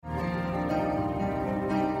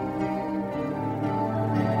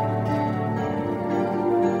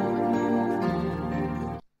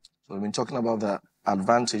been talking about the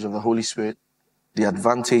advantage of the Holy Spirit. The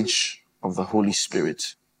advantage of the Holy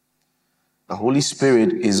Spirit. The Holy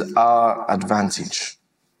Spirit is our advantage.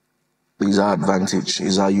 Is our advantage.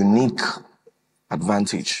 Is our unique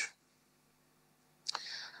advantage.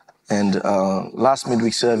 And last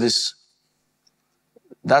midweek service,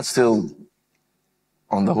 that's still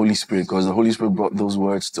on the Holy Spirit, because the Holy Spirit brought those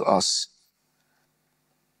words to us.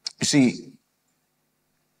 You see,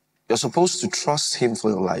 you're supposed to trust Him for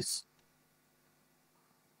your life.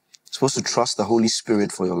 You're supposed to trust the Holy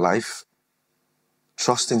Spirit for your life.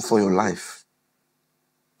 Trust Him for your life.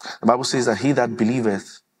 The Bible says that he that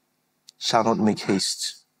believeth shall not make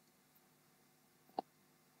haste.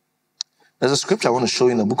 There's a scripture I want to show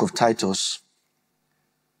you in the book of Titus,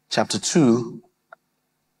 chapter 2.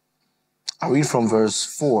 I'll read from verse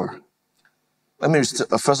 4.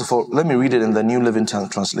 First of all, let me read it in the New Living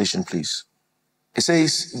Translation, please. It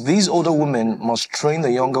says, these older women must train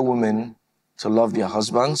the younger women to love their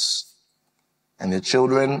husbands and their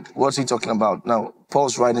children. What's he talking about? Now,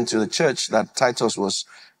 Paul's writing to the church that Titus was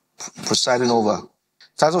presiding over.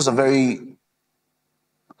 Titus was a very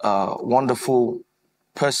wonderful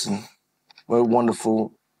person, very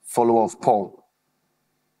wonderful follower of Paul.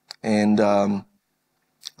 And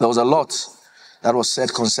there was a lot that was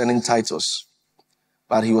said concerning Titus.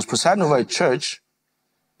 But he was presiding over a church,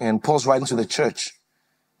 and Paul's writing to the church.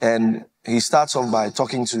 And he starts off by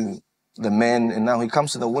talking to the men, and now he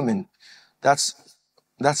comes to the women. That's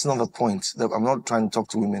not the point. I'm not trying to talk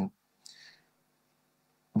to women.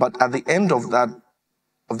 But at the end of that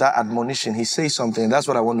admonition, he says something. That's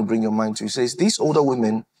what I want to bring your mind to. He says, these older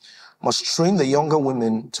women must train the younger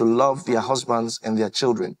women to love their husbands and their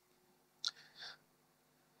children,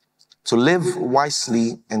 to live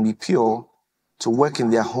wisely and be pure, to work in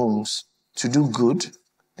their homes, to do good,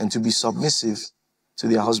 and to be submissive to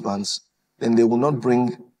their husbands. Then they will not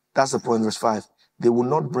bring, that's the point, verse 5, they will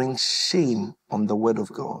not bring shame on the word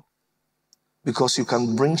of God. Because you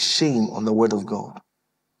can bring shame on the word of God.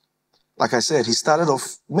 Like I said, he started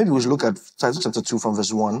off, maybe we should look at Titus chapter 2 from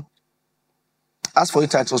verse 1. As for you,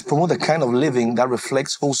 Titus, promote the kind of living that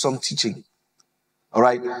reflects wholesome teaching. All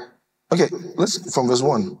right? Okay, let's, from verse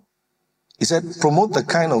 1. He said, promote the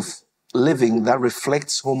kind of living that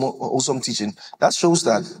reflects wholesome teaching. That shows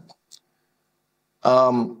that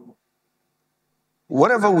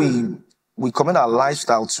whatever we commit our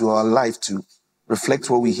lifestyle to, our life to, reflect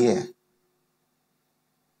what we hear.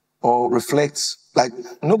 Or reflect, like,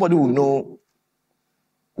 nobody will know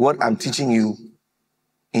what I'm teaching you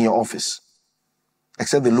in your office,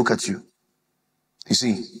 except they look at you. You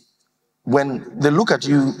see, when they look at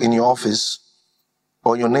you in your office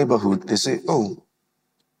or your neighborhood, they say, oh,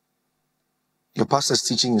 your pastor's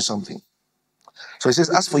teaching you something. So he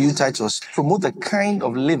says, as for you, Titus, promote the kind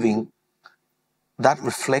of living that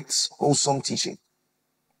reflects wholesome teaching.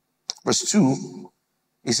 Verse 2,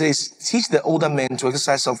 he says, teach the older men to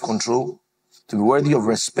exercise self-control, to be worthy of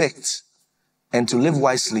respect, and to live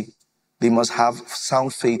wisely. They must have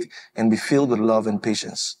sound faith and be filled with love and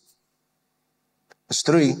patience. Verse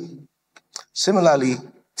 3, similarly,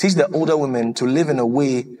 teach the older women to live in a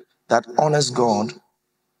way that honors God.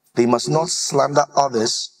 They must not slander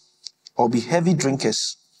others or be heavy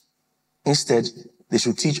drinkers. Instead, they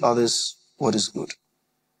should teach others what is good.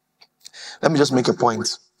 Let me just make a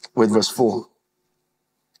point with verse 4.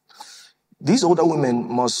 These older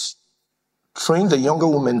women must train the younger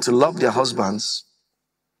women to love their husbands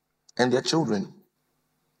and their children.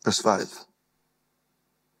 Verse 5.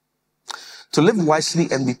 To live wisely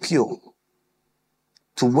and be pure.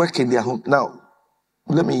 To work in their home. Now,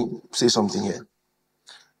 let me say something here.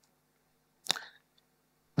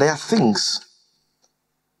 There are things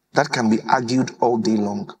that can be argued all day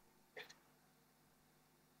long.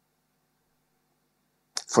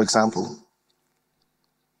 For example,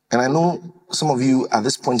 and I know some of you at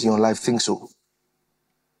this point in your life think so,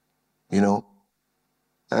 you know,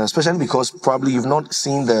 especially because probably you've not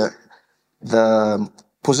seen the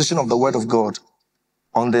position of the word of God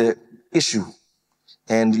on the issue,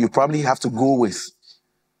 and you probably have to go with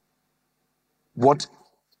what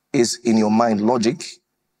is in your mind, logic,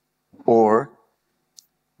 or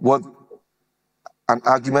what an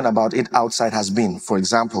argument about it outside has been. For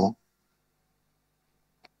example,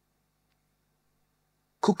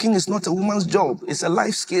 cooking is not a woman's job. It's a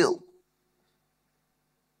life skill.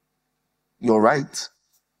 You're right.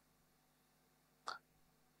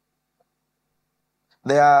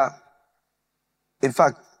 There are, in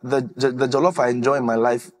fact, the jollof I enjoy in my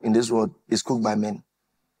life in this world is cooked by men.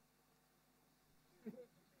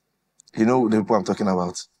 You know the people I'm talking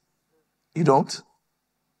about. You don't?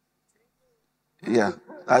 Yeah.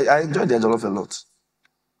 I enjoy their jollof a lot.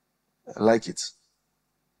 I like it.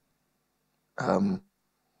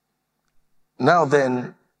 Now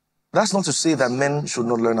then, that's not to say that men should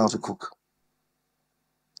not learn how to cook.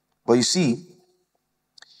 But you see,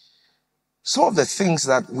 some of the things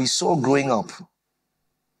that we saw growing up,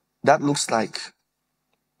 that looks like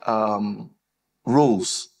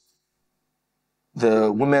roles.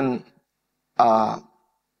 The women are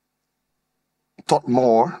taught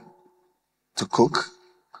more to cook.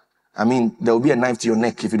 I mean, there will be a knife to your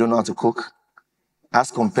neck if you don't know how to cook,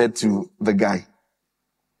 as compared to the guy.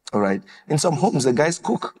 All right. In some homes, the guys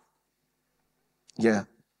cook. Yeah.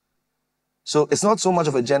 So it's not so much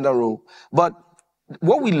of a gender role. But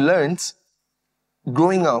what we learned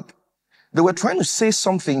growing up, they were trying to say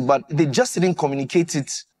something, but they just didn't communicate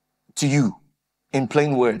it to you in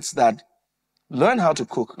plain words that learn how to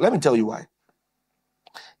cook. Let me tell you why.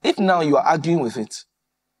 If now you are arguing with it,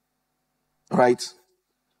 right?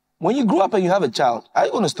 When you grow up and you have a child, are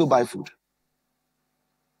you going to still buy food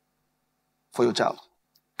for your child?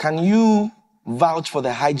 Can you vouch for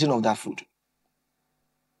the hygiene of that food?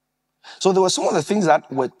 So there were some of the things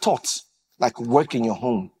that were taught, like work in your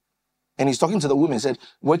home. And he's talking to the women, said,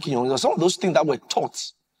 work in your home. There were some of those things that were taught.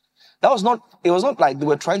 It was not like they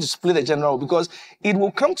were trying to split the gender role, because it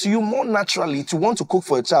will come to you more naturally to want to cook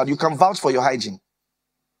for a child. You can vouch for your hygiene.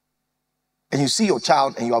 And you see your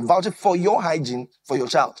child and you are vouching for your hygiene for your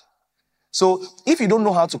child. So if you don't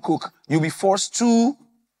know how to cook, you'll be forced to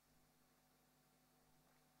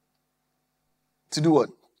do what?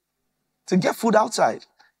 To get food outside.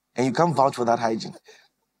 And you can't vouch for that hygiene.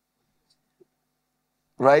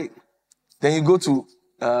 Right? Then you go to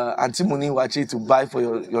Auntie Moni Wachi to buy for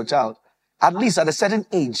your child. At least at a certain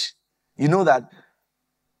age, you know that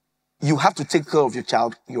you have to take care of your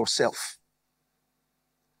child yourself.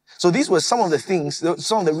 So these were some of the things,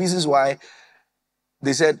 some of the reasons why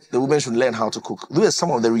they said the women should learn how to cook. These are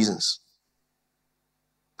some of the reasons.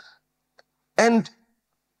 And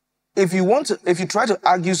if you try to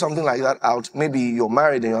argue something like that out, maybe you're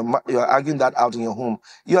married and you're arguing that out in your home,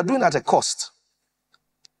 you are doing that at a cost.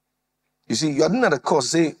 You see, you are doing that at a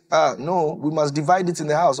cost. Say, no, we must divide it in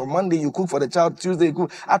the house. On Monday you cook for the child, Tuesday you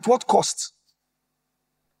cook. At what cost?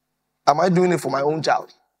 Am I doing it for my own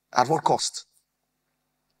child? At what cost?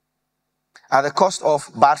 At the cost of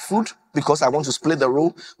bad food, because I want to split the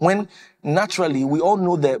role, when naturally we all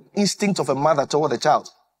know the instinct of a mother toward the child.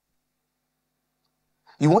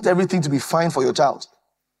 You want everything to be fine for your child.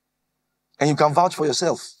 And you can vouch for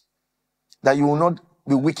yourself that you will not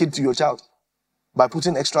be wicked to your child by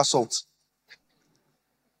putting extra salt.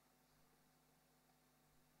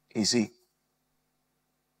 You see?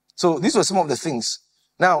 So these were some of the things.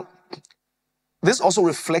 Now, this also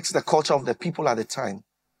reflects the culture of the people at the time,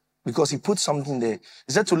 because he put something there.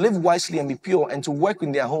 He said to live wisely and be pure and to work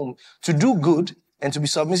in their home, to do good and to be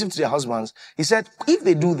submissive to their husbands. He said, if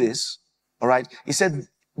they do this, all right, he said,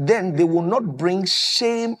 then they will not bring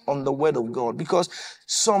shame on the word of God, because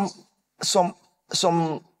some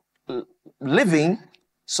living,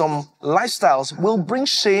 some lifestyles will bring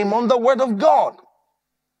shame on the word of God.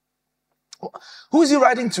 Who is he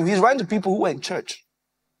writing to? He's writing to people who are in church.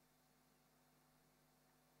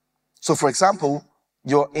 So, for example,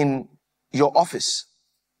 you're in your office.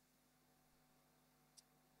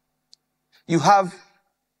 You have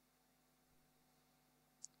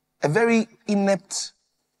a very inept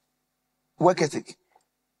work ethic.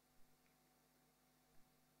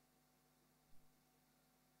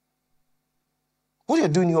 What you're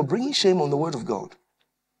doing, you're bringing shame on the word of God.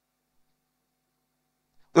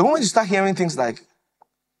 The moment you start hearing things like,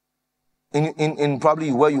 in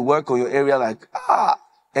probably where you work or your area, like,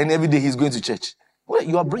 and every day he's going to church. Well,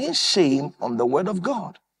 you are bringing shame on the word of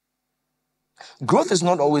God. Growth is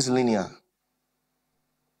not always linear.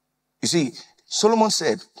 You see, Solomon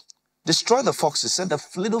said, destroy the foxes, said the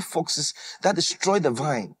little foxes that destroy the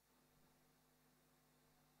vine.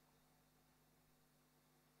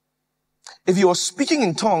 If you are speaking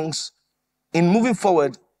in tongues, in moving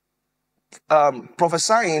forward,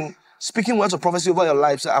 prophesying, speaking words of prophecy over your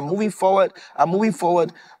life, say, I'm moving forward.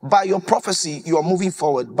 By your prophecy, you are moving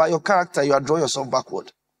forward. By your character, you are drawing yourself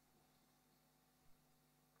backward.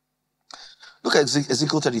 Look at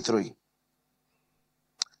Ezekiel 33.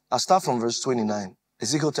 I'll start from verse 29.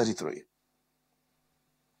 Ezekiel 33.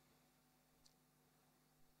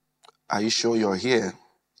 Are you sure you're here?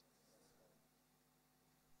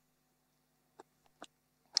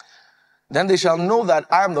 Then they shall know that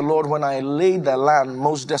I am the Lord when I lay the land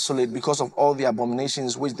most desolate because of all the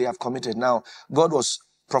abominations which they have committed. Now, God was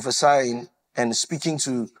prophesying and speaking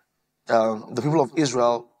to the people of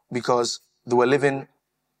Israel because they were living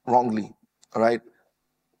wrongly. All right?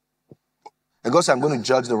 And God said, I'm going to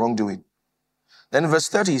judge the wrongdoing. Then in verse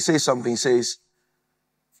 30, he says something. He says,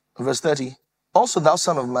 verse 30, also thou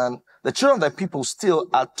son of man, the children of thy people still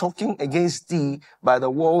are talking against thee by the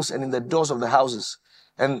walls and in the doors of the houses.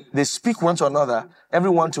 And they speak one to another,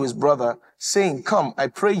 everyone to his brother, saying, come, I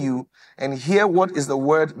pray you, and hear what is the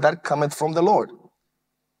word that cometh from the Lord.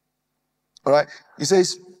 All right. He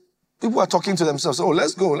says, people are talking to themselves. Oh,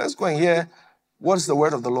 let's go and hear what is the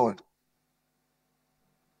word of the Lord.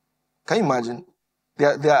 Can you imagine?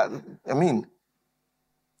 They're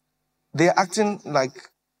acting like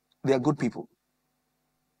they are good people.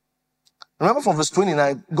 Remember from verse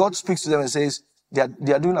 29, God speaks to them and says, they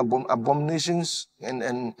are doing abominations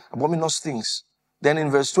and abominous things. Then in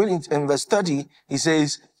verse 30, he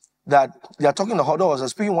says that they are talking to huddles and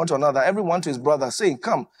speaking one to another, everyone to his brother, saying,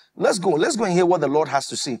 come, let's go and hear what the Lord has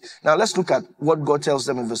to say. Now let's look at what God tells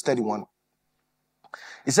them in verse 31.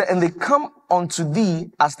 He said, and they come unto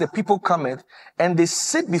thee as the people cometh, and they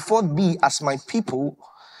sit before thee as my people,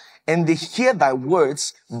 and they hear thy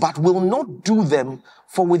words, but will not do them,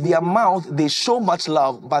 for with their mouth they show much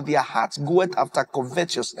love, but their heart goeth after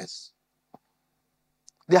covetousness.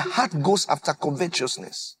 Their heart goes after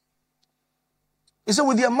covetousness. He said,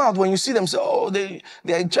 with their mouth, when you see them say, oh, they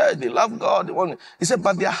are in church, they love God. He said,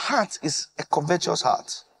 but their heart is a covetous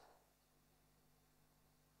heart.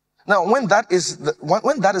 Now, when that is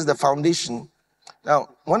the foundation, now,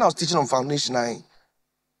 when I was teaching on foundation,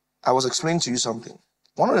 I was explaining to you something.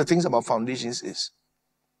 One of the things about foundations is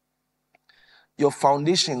your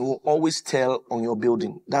foundation will always tell on your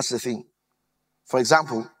building. That's the thing. For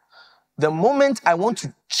example, the moment I want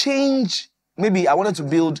to change, maybe I wanted to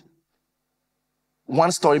build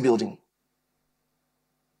one-story building.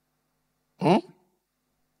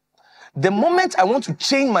 The moment I want to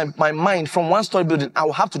change my mind from one-story building, I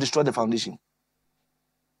will have to destroy the foundation.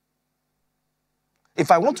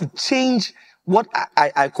 If I want to change what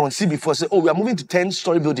I conceived before, say, oh, we are moving to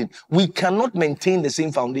 10-story building, we cannot maintain the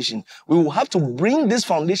same foundation. We will have to bring this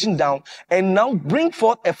foundation down and now bring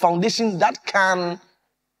forth a foundation that can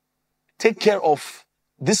take care of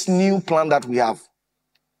this new plan that we have.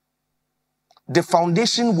 The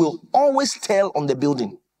foundation will always tell on the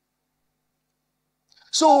building.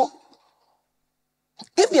 So,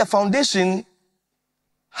 if their foundation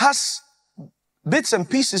has bits and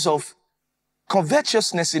pieces of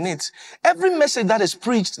covetousness in it, every message that is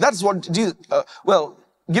preached, that's what Jesus,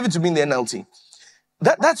 give it to me in the NLT.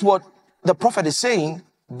 That's what the prophet is saying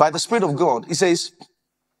by the Spirit of God. He says,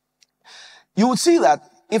 you would see that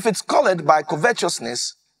if it's colored by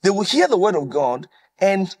covetousness, they will hear the word of God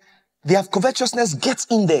and their covetousness gets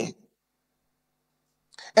in there.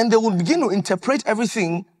 And they will begin to interpret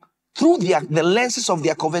everything through the lenses of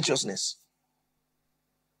their covetousness.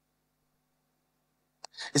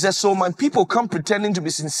 It says, so my people come pretending to be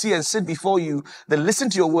sincere and sit before you. They listen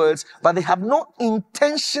to your words, but they have no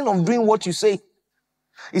intention of doing what you say.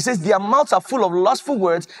 It says their mouths are full of lustful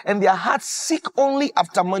words and their hearts seek only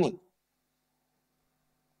after money.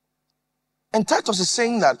 And Titus is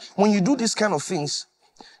saying that when you do these kind of things,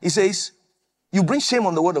 he says, you bring shame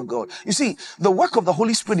on the word of God. You see, the work of the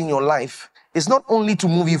Holy Spirit in your life is not only to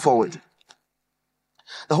move you forward.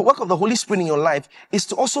 The work of the Holy Spirit in your life is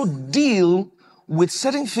to also deal with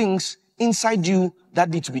certain things inside you that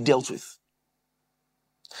need to be dealt with.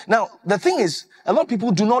 Now, the thing is, a lot of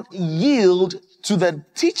people do not yield to the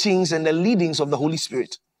teachings and the leadings of the Holy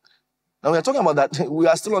Spirit. Now, we are talking about that. We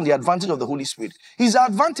are still on the advantage of the Holy Spirit. He's our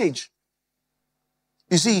advantage.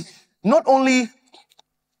 You see, not only,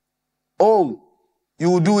 oh, you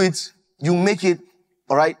will do it, you make it,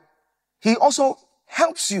 all right? He also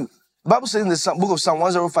helps you. The Bible says in the book of Psalm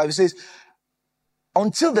 105, it says,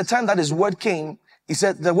 until the time that his word came, he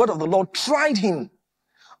said, the word of the Lord tried him.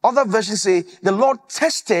 Other versions say, the Lord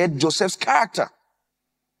tested Joseph's character.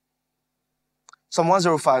 Psalm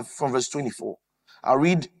 105 from verse 24. I'll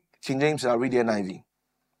read King James and I'll read the NIV.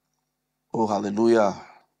 Oh, hallelujah.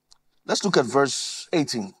 Let's look at verse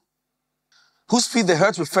 18. Whose feet they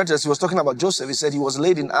hurt with fetters. He was talking about Joseph. He said he was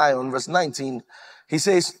laid in iron. Verse 19. He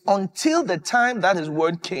says, until the time that his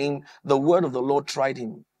word came, the word of the Lord tried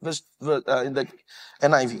him. In the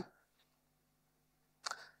NIV.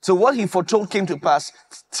 So what he foretold came to pass,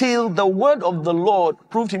 till the word of the Lord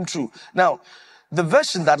proved him true. Now, the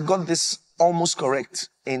version that got this almost correct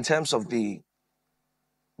in terms of the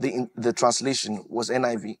translation was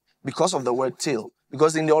NIV, because of the word till.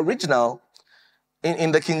 Because in the original,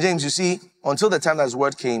 in the King James, you see, until the time that his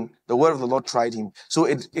word came, the word of the Lord tried him. So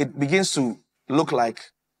it begins to look like,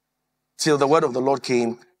 till the word of the Lord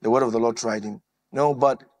came, the word of the Lord tried him. No,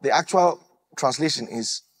 but the actual translation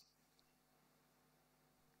is,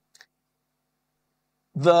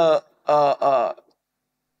 the the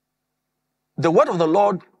word of the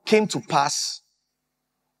Lord came to pass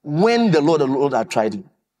when the Lord had tried him.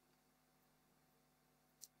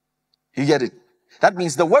 You get it? That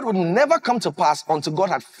means the word would never come to pass until God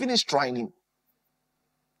had finished trying him.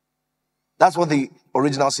 That's what the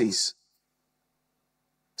original says.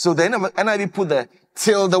 So the NIV put there,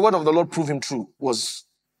 till the word of the Lord prove him true, was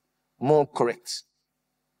more correct.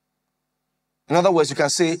 In other words, you can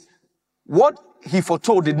say, what he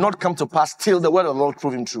foretold did not come to pass till the word of the Lord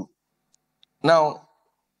proved him true. Now,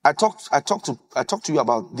 I talked to you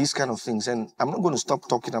about these kind of things, and I'm not going to stop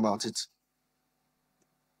talking about it.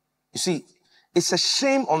 You see, it's a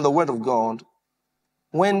shame on the word of God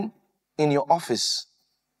when in your office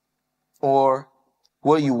or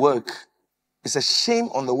where you work, it's a shame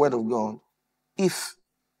on the word of God if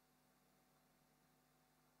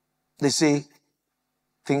they say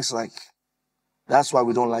things like, that's why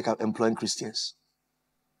we don't like employing Christians.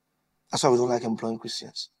 That's why we don't like employing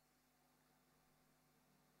Christians.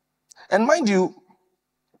 And mind you,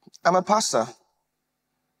 I'm a pastor.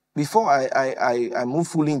 Before I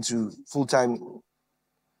moved fully into full-time,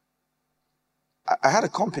 I had a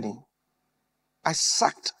company. I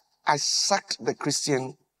sacked the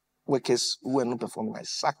Christian workers who were not performing. I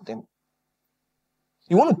sacked them.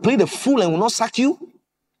 You want to play the fool and will not sack you?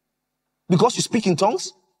 Because you speak in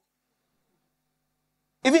tongues?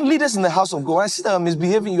 Even leaders in the house of God, I see that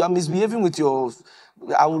you are misbehaving with your,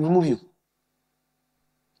 I will remove you.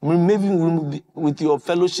 Maybe with your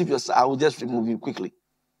fellowship, I will just remove you quickly.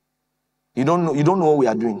 You don't know what we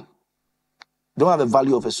are doing. You don't have the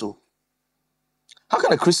value of a soul. How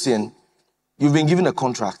can a Christian, you've been given a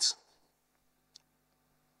contract.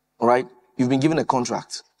 All right? You've been given a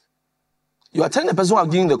contract. You are telling the person who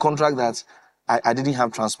has given the contract that I didn't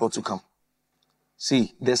have transport to come.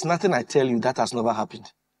 See, there's nothing I tell you that has never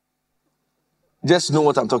happened. Just know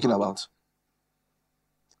what I'm talking about.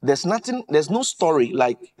 There's no story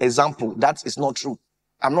like example that is not true.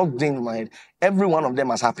 I'm not doing in my head. Every one of them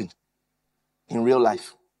has happened in real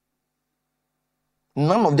life.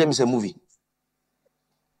 None of them is a movie.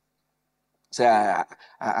 Say,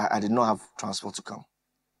 I did not have transport to come.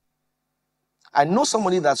 I know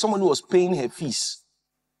somebody who was paying her fees.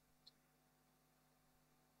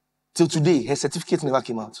 Till today, her certificate never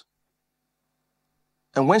came out.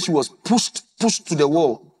 And when she was pushed to the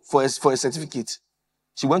wall for a certificate,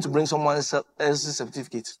 she went to bring someone else's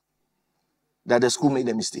certificate that the school made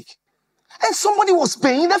a mistake. And somebody was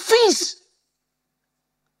paying the fees.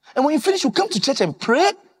 And when you finish, you come to church and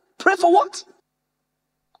pray. Pray for what?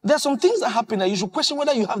 There are some things that happen that you should question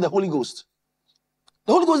whether you have the Holy Ghost.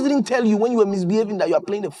 The Holy Ghost didn't tell you when you were misbehaving that you are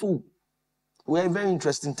playing the fool. We're in very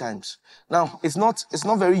interesting times. Now, it's not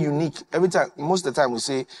very unique. Every time, most of the time we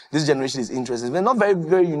say this generation is interesting. We're not very,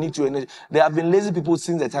 very unique to any. There have been lazy people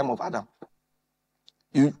since the time of Adam.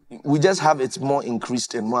 We just have it more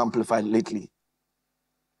increased and more amplified lately.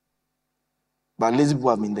 But lazy people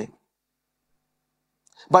have been there.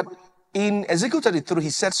 But in Ezekiel 33, he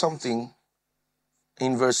said something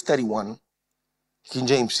in verse 31. King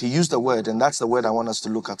James, he used the word, and that's the word I want us to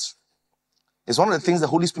look at. It's one of the things the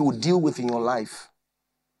Holy Spirit will deal with in your life.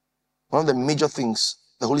 One of the major things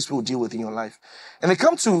the Holy Spirit will deal with in your life. And they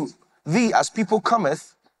come to thee as people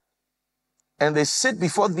cometh, and they sit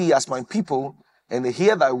before thee as my people, and they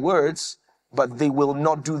hear thy words, but they will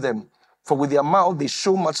not do them. For with their mouth they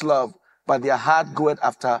show much love, but their heart goeth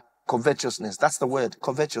after covetousness. That's the word,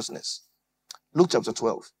 covetousness. Luke chapter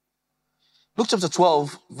 12. Luke chapter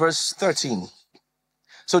 12, verse 13.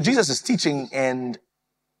 So Jesus is teaching, and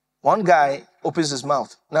one guy opens his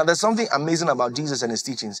mouth. Now, there's something amazing about Jesus and his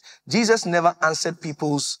teachings. Jesus never answered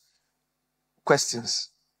people's questions.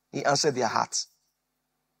 He answered their hearts.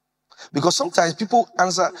 Because sometimes people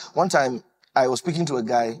answer. One time, I was speaking to a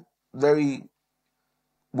guy, very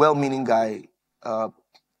well-meaning guy.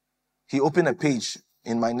 He opened a page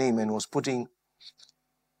in my name and was putting,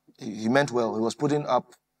 he meant well, he was putting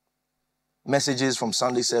up messages from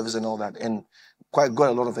Sunday service and all that, and got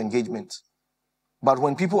a lot of engagement. But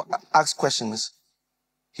when people ask questions,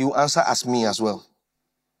 he will answer as me as well.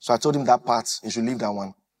 So I told him that part, you should leave that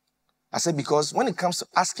one. I said, because when it comes to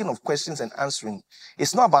asking of questions and answering,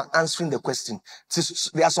 it's not about answering the question.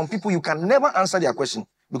 There are some people you can never answer their question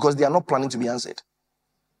because they are not planning to be answered.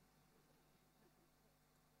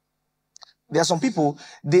 There are some people,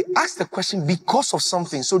 they ask the question because of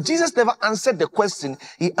something. So Jesus never answered the question.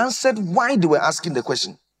 He answered why they were asking the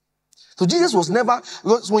question. So Jesus was never,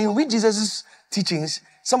 because when you read Jesus' teachings,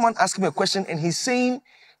 someone asks him a question and he's saying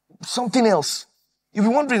something else. You'll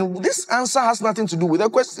be wondering, this answer has nothing to do with the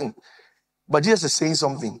question. But Jesus is saying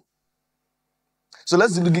something. So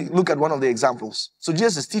let's look at one of the examples. So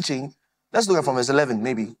Jesus is teaching. Let's look at from verse 11,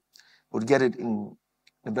 maybe. We'll get it in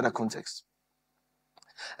a better context.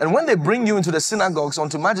 And when they bring you into the synagogues,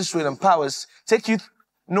 unto magistrates and powers, take you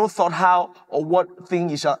no thought how or what thing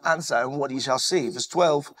ye shall answer and what ye shall say. Verse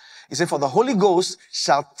 12, he said, for the Holy Ghost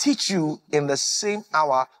shall teach you in the same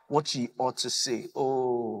hour what ye ought to say.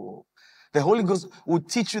 Oh, the Holy Ghost will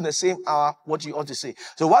teach you in the same hour what you ought to say.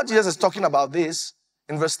 So while Jesus is talking about this,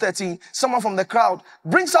 in verse 13, someone from the crowd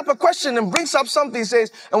brings up a question and brings up something,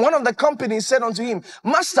 says, and one of the companies said unto him,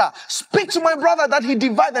 Master, speak to my brother that he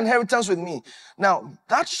divide the inheritance with me. Now,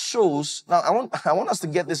 that shows, I want us to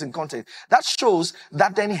get this in context. That shows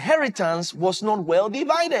that the inheritance was not well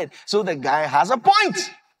divided. So the guy has a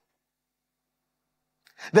point.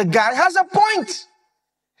 The guy has a point.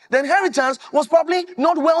 The inheritance was probably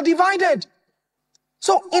not well divided.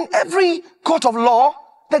 So in every court of law,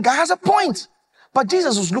 the guy has a point. But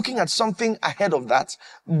Jesus was looking at something ahead of that,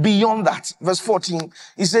 beyond that. Verse 14,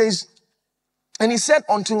 he says, and he said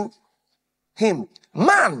unto him,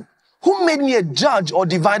 man, who made me a judge or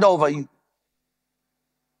divider over you?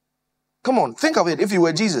 Come on, think of it. If you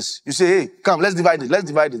were Jesus, you say, hey, come, let's divide it. Let's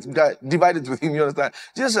divide it. Divide it with him, you understand?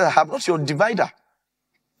 Jesus said, I'm not your divider.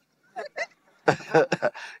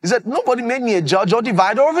 He said, nobody made me a judge or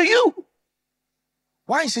divider over you.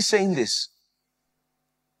 Why is he saying this?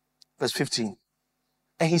 Verse 15.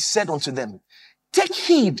 And he said unto them, take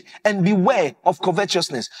heed and beware of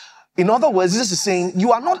covetousness. In other words, this is saying,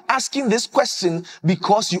 you are not asking this question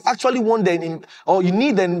because you actually want or you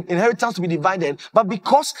need an inheritance to be divided, but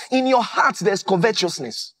because in your heart there's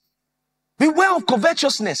covetousness. Beware of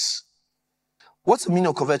covetousness. What's the meaning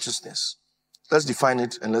of covetousness? Let's define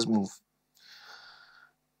it and let's move.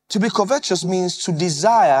 To be covetous means to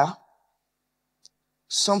desire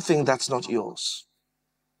something that's not yours.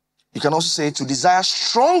 You can also say to desire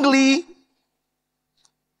strongly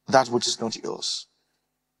that which is not yours.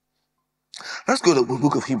 Let's go to the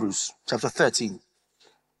book of Hebrews, chapter 13,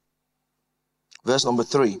 verse number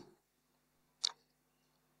 3.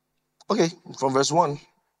 Okay, from verse 1.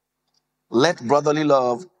 Let brotherly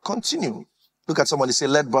love continue. Look at somebody, say,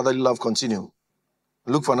 let brotherly love continue.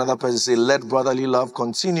 Look for another person, say, let brotherly love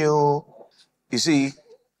continue. You see,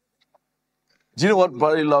 do you know what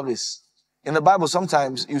brotherly love is? In the Bible,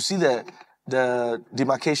 sometimes you see the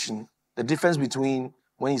demarcation, the difference between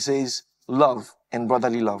when he says love and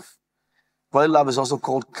brotherly love. Brotherly love is also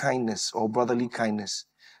called kindness or brotherly kindness.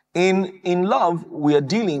 In love, we are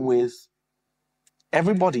dealing with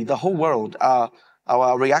everybody, the whole world, our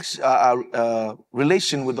relation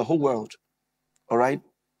with the whole world. All right?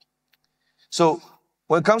 So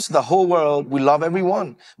when it comes to the whole world, we love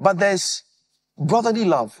everyone. But there's brotherly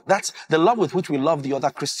love. That's the love with which we love the other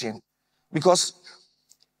Christian. Because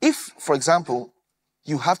if, for example,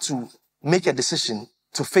 you have to make a decision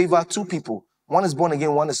to favor two people, one is born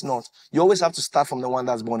again, one is not, you always have to start from the one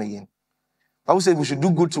that's born again. I would say we should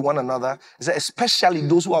do good to one another, especially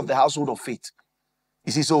those who have the household of faith.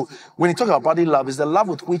 You see, so when you talk about brotherly love, it's the love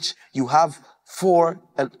with which you have for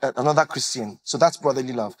another Christian. So that's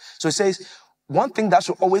brotherly love. So it says, one thing that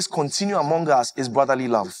should always continue among us is brotherly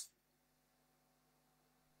love.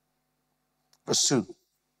 Verse 2.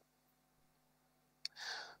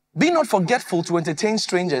 Be not forgetful to entertain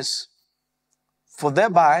strangers, for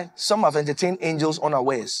thereby some have entertained angels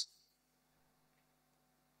unawares.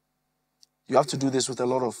 You have to do this with a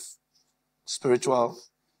lot of spiritual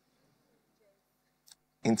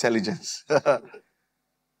intelligence. All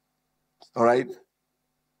right?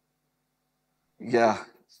 Yeah.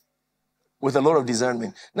 With a lot of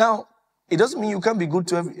discernment. Now, it doesn't mean you can't be good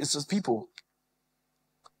to it's just people.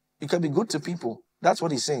 You can be good to people. That's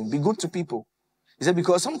what he's saying. Be good to people. He said,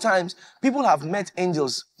 because sometimes people have met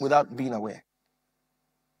angels without being aware.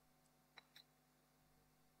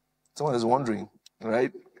 Someone is wondering,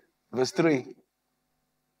 right? Verse 3.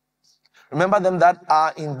 Remember them that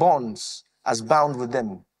are in bonds as bound with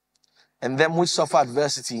them, and them which suffer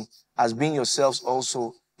adversity as being yourselves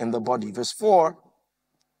also in the body. Verse 4.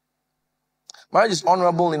 Marriage is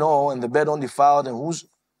honorable in all, and the bed undefiled, and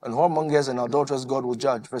whoremongers and adulterers God will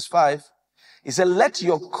judge. Verse 5. He said, let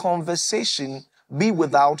your conversation be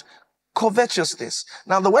without covetousness.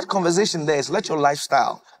 Now, the word conversation there is let your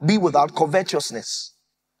lifestyle be without covetousness.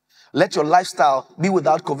 Let your lifestyle be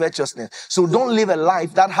without covetousness. So don't live a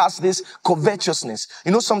life that has this covetousness.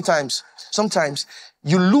 You know, sometimes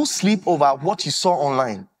you lose sleep over what you saw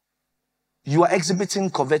online. You are exhibiting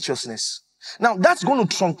covetousness. Now, that's going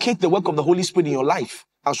to truncate the work of the Holy Spirit in your life.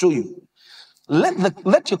 I'll show you.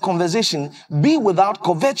 Let your conversation be without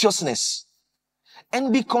covetousness,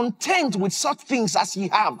 and be content with such things as ye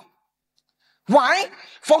have. Why?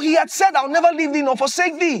 For he had said, I'll never leave thee nor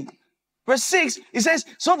forsake thee. Verse 6, it says,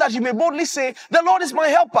 so that you may boldly say, the Lord is my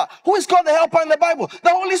helper. Who is called the helper in the Bible?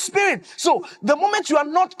 The Holy Spirit. So the moment you are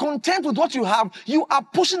not content with what you have, you are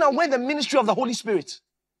pushing away the ministry of the Holy Spirit.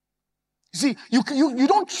 You see, you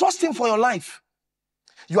don't trust him for your life.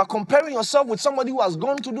 You are comparing yourself with somebody who has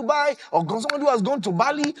gone to Dubai, or someone who has gone to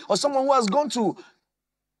Bali, or someone who has gone to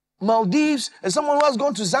Maldives, and someone who has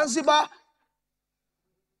gone to Zanzibar.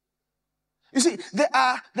 You see, there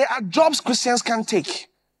are jobs Christians can take,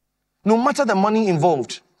 no matter the money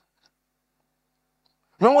involved.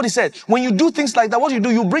 Remember what he said? When you do things like that, what you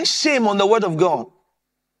do, you bring shame on the word of God.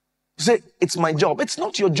 You say, it's my job. It's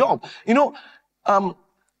not your job. You know,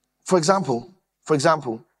 for example,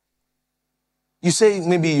 you say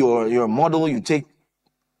maybe you're a model, you take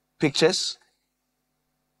pictures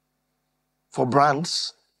for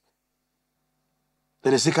brands.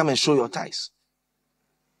 Then they say, come and show your thighs.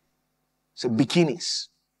 Say bikinis.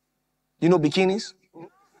 You know bikinis?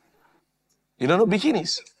 You don't know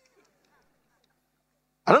bikinis?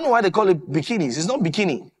 I don't know why they call it bikinis. It's not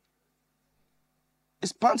bikini.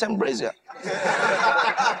 It's pants and brazier.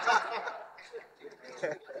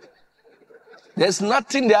 There's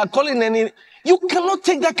nothing they are calling any. You cannot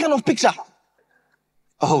take that kind of picture.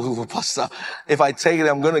 Oh, Pastor, if I take it,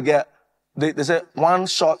 I'm going to get. They say one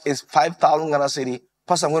shot is 5,000 Ghana cedi.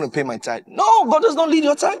 Pastor, I'm going to pay my tithe. No, God does not lead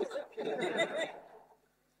your tithe.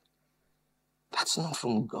 That's not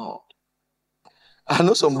from God. I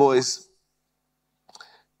know some boys.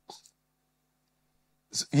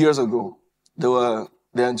 Years ago, they're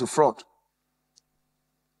into fraud.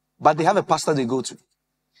 But they have a pastor they go to.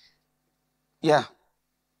 Yeah.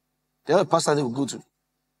 They have a pastor they will go to.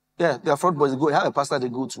 Yeah, they are fraud boys. They have a pastor they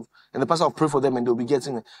go to. And the pastor will pray for them and they'll be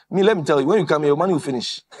getting it. Me, let me tell you, when you come here, your money will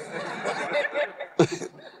finish.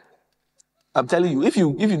 I'm telling you, if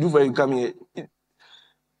you do very you come here,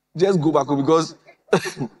 just go back home because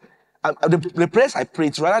the prayers I pray,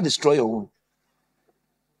 it's rather destroy your own.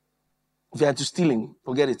 If you are to stealing,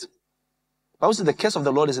 forget it. Bible says the curse of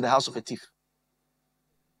the Lord is in the house of a thief.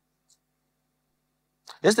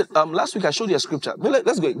 Last week I showed you a scripture.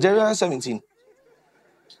 Let's go. Jeremiah 17.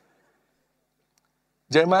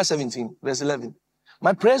 Jeremiah 17, verse 11.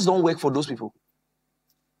 My prayers don't work for those people.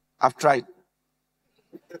 I've tried.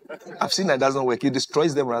 I've seen that it doesn't work. It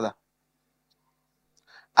destroys them rather.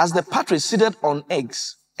 As the partridge sitteth on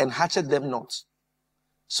eggs and hatcheth them not,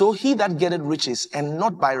 so he that getteth riches and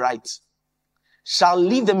not by right shall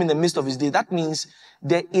leave them in the midst of his day. That means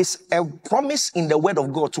there is a promise in the word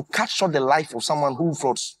of God to cut short the life of someone who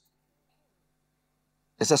frauds.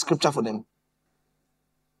 There's a scripture for them.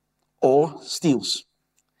 Or steals.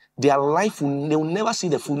 Their life, they will never see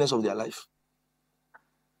the fullness of their life.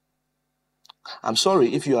 I'm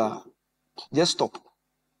sorry if you are, just stop.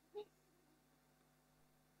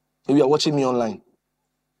 If you are watching me online,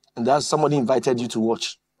 and there's somebody invited you to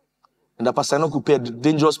watch, and the pastor could pray a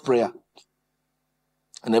dangerous prayer,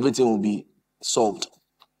 and everything will be solved,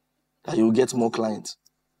 that you will get more clients.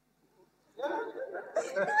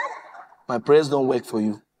 My prayers don't work for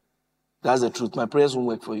you. That's the truth. My prayers won't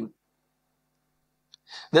work for you.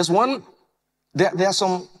 There are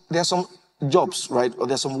some jobs, right? Or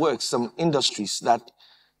there's some works, some industries that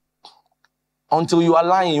until you are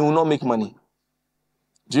lying, you will not make money.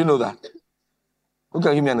 Do you know that? Who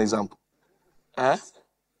can give me an example?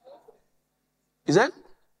 Is that?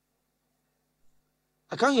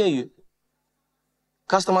 I can't hear you.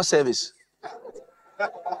 Customer service.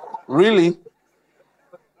 Really?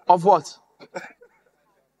 Of what?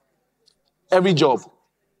 Every job.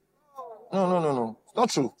 No. It's not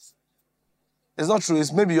true. It's not true.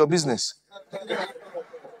 It's maybe your business.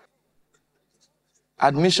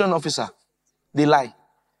 Admission officer. They lie.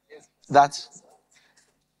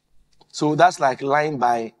 So that's like lying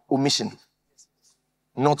by omission,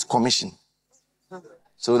 not commission.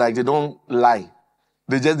 So like they don't lie.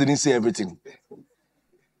 They just didn't say everything.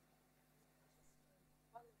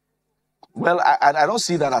 Well, I don't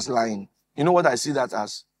see that as lying. You know what I see that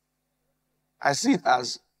as? I see it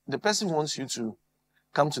as the person wants you to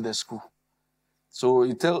come to the school. So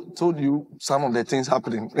he told you some of the things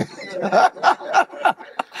happening.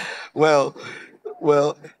 Well,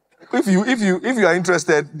 if you are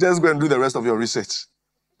interested, just go and do the rest of your research,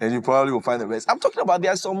 and you probably will find the rest. I'm talking about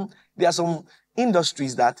there are some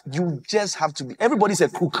industries that you just have to be. Everybody's a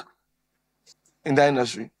cook in that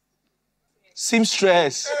industry.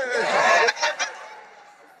 Seamstress,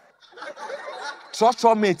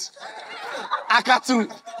 trotro mate, akatu.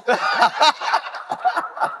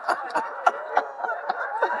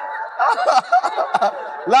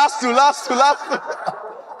 Last two.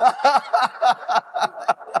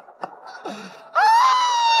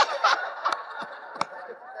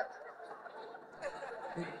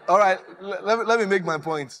 All right, let me make my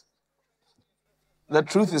point. The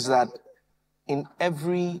truth is that in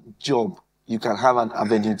every job, you can have an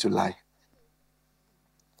avenue to lie.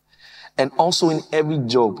 And also in every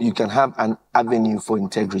job, you can have an avenue for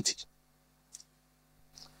integrity.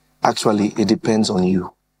 Actually, it depends on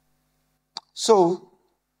you. So,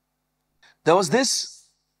 there was this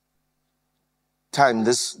time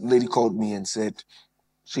this lady called me and said,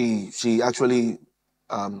 she actually,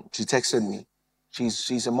 she texted me.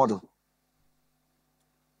 She's a model.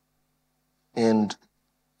 And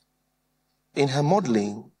in her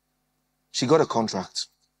modeling, she got a contract.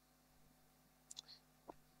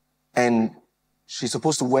 And she's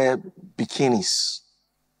supposed to wear bikinis.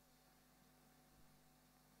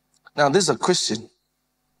 Now, this is a Christian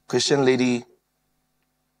lady,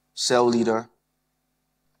 cell leader.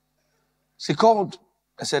 She called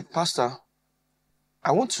and said, Pastor,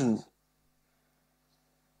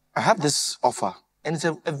 I have this offer, and it's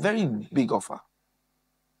a very big offer,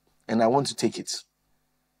 and I want to take it.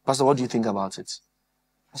 Pastor, what do you think about it?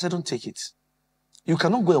 I said, don't take it. You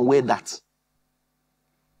cannot go and wear that.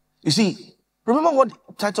 You see, remember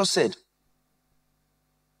what Titus said?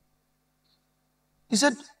 He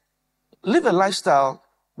said, live a lifestyle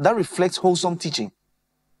that reflects wholesome teaching.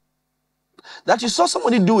 That you saw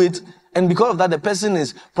somebody do it, and because of that, the person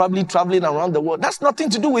is probably traveling around the world. That's nothing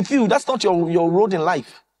to do with you. That's not your road in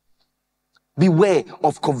life. Beware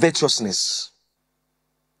of covetousness.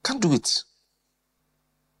 Can't do it.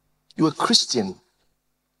 You're a Christian.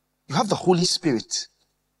 You have the Holy Spirit.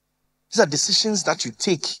 These are decisions that you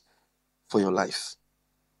take for your life,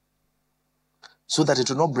 so that it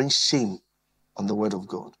will not bring shame on the word of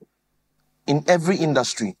God. In every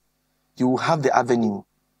industry, you will have the avenue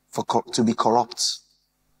to be corrupt.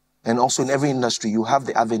 And also in every industry, you have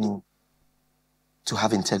the avenue to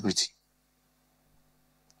have integrity.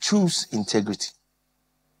 Choose integrity.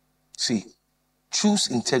 See, choose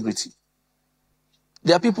integrity.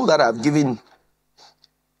 There are people that have given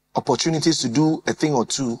opportunities to do a thing or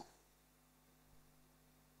two,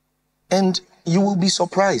 and you will be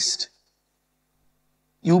surprised.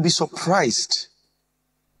 You will be surprised.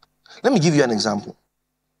 Let me give you an example.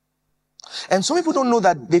 And some people don't know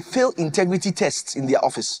that they fail integrity tests in their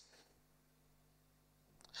office.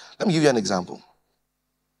 Let me give you an example.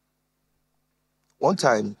 One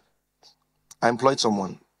time, I employed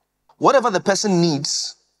someone. Whatever the person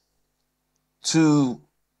needs to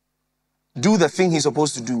do the thing he's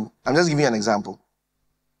supposed to do, I'm just giving you an example.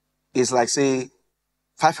 It's like, say,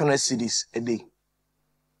 500 cedis a day.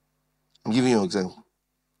 I'm giving you an example.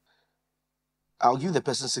 I'll give the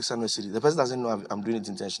person 600 cedis. The person doesn't know I'm doing it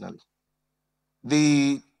intentionally.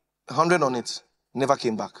 The 100 on it never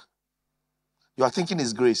came back. You are thinking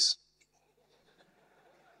it's grace.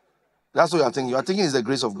 That's what you are thinking. You are thinking it's the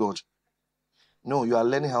grace of God. No, you are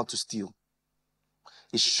learning how to steal.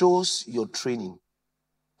 It shows your training.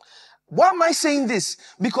 Why am I saying this?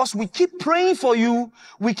 Because we keep praying for you,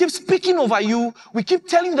 we keep speaking over you, we keep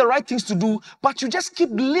telling you the right things to do, but you just keep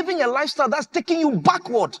living a lifestyle that's taking you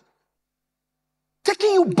backward.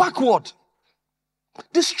 Taking you backward.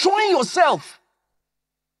 Destroying yourself.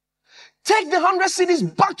 Take the 100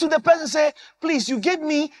 cedis back to the person and say, please, you gave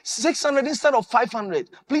me 600 instead of 500.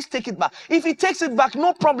 Please take it back. If he takes it back,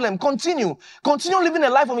 no problem. Continue. Continue living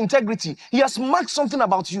a life of integrity. He has marked something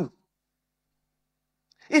about you.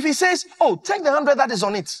 If he says, oh, take the 100 that is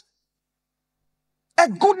on it. A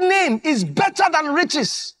good name is better than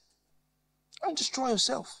riches. Don't destroy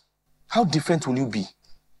yourself. How different will you be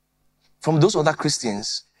from those other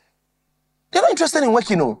Christians? They're not interested in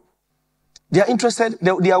working, no. They are interested,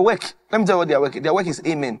 their work. Let me tell you what their work is. Their work is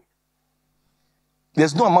amen.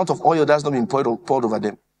 There's no amount of oil that's not been poured over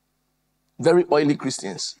them. Very oily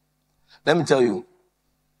Christians. Let me tell you,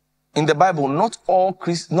 in the Bible, not all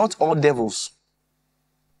devils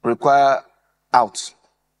require out.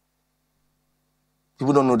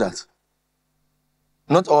 People don't know that.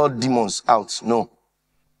 Not all demons out, no.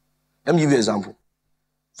 Let me give you an example.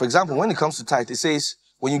 For example, when it comes to tithe, it says,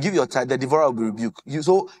 when you give your tithe, the devourer will be rebuked.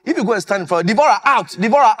 So if you go and stand in front of devourer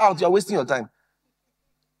out, you're wasting your time.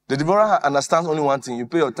 The devourer understands only one thing. You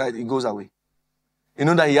pay your tithe, it goes away. You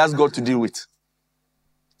know that he has God to deal with.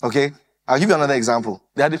 Okay? I'll give you another example.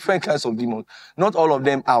 There are different kinds of demons. Not all of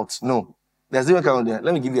them out, no. There's different kinds of them.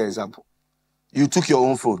 Let me give you an example. You took your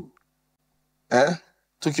own phone.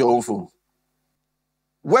 Took your own phone.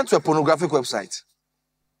 Went to a pornographic website.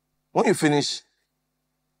 When you finish,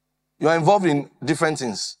 you are involved in different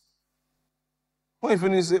things. When you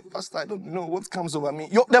finish, you say, Pastor, I don't know what comes over me.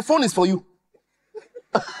 The phone is for you.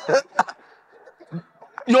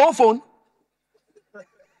 Your own phone.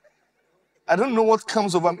 I don't know what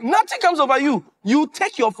comes over me. Nothing comes over you. You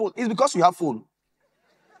take your phone. It's because you have phone.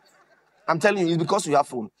 I'm telling you, it's because you have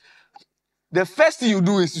phone. The first thing you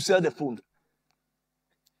do is to sell the phone.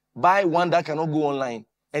 Buy one that cannot go online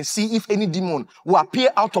and see if any demon will appear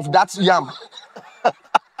out of that yam.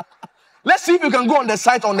 Let's see if you can go on the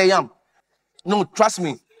site on the yam. No, trust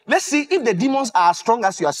me. Let's see if the demons are as strong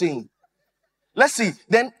as you are saying. Let's see.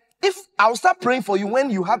 Then if I'll start praying for you when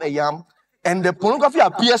you have a yam and the pornography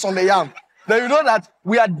appears on the yam, then you know that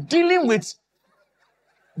we are dealing with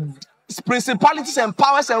principalities and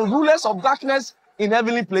powers and rulers of darkness in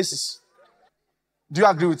heavenly places. Do you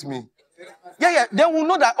agree with me? Yeah. They will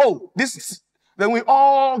know that, then we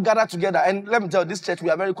all gather together. And let me tell you, this church, we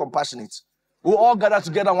are very compassionate. We'll all gather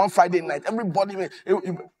together one Friday night. Everybody,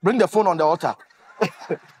 bring the phone on the altar.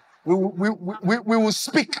 we will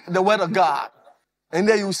speak the word of God. And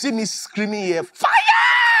then you see me screaming here, fire!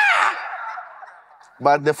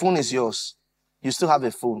 But the phone is yours. You still have a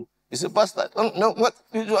phone. You say, Pastor, I don't know what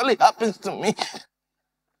usually happens to me.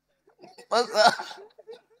 Pastor,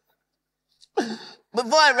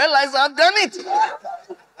 before I realize I've done it.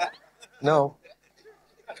 No.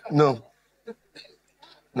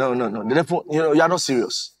 The phone, you are not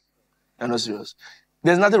serious. You're not serious.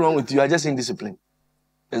 There's nothing wrong with you. You're just indisciplined.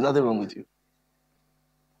 There's nothing wrong with you.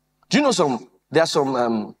 Do you know there are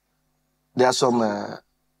some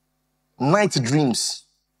night dreams.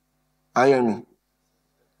 Are you hearing me?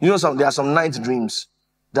 You know there are some night dreams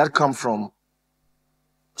that come from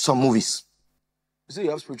some movies. You say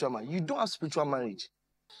you have spiritual marriage. You don't have spiritual marriage.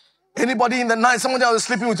 Anybody in the night, someone else is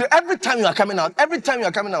sleeping with you. Every time you are coming out,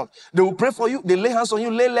 they will pray for you. They lay hands on you,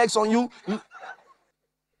 lay legs on you.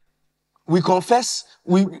 We confess,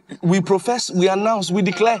 we profess, we announce, we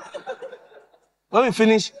declare. When we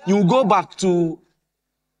finish, you will go back to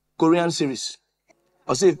Korean series.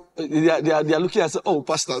 I'll say, they are looking and say, oh,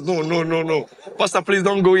 Pastor, no. Pastor, please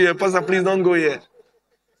don't go here. Pastor, please don't go here.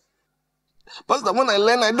 Pastor, when I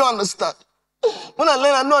learn, I don't understand. When I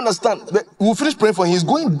learn, I don't understand. But we'll finish praying for him. He's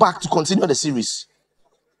going back to continue the series.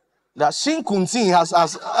 That Shin Kun-tin has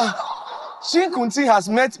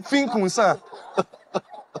met Fin Kun-san.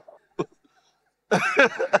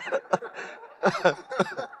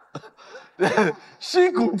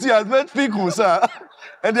 Shin Kun-tin has met Fin Kun-san.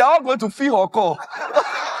 And they are all going to feel her call.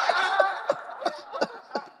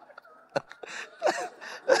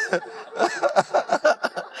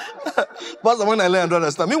 Pastor, when I learn, I don't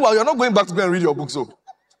understand. Meanwhile, you're not going back to go and read your book, so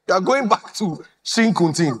you are going back to Shin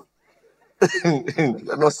Kun-tin.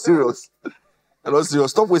 You're not serious.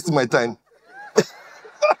 Stop wasting my time.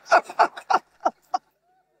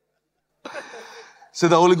 Say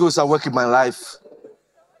the Holy Ghost are working my life.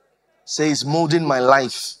 Say it's molding my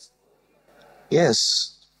life.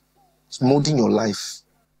 Yes. It's molding your life.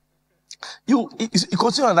 You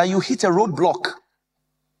consider that you hit a roadblock.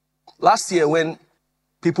 Last year when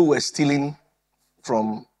people were stealing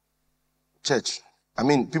from church. I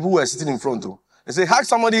mean, people were sitting in front of. They say, hug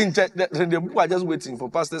somebody in church. The people are just waiting for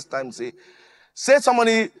pastor's time. Say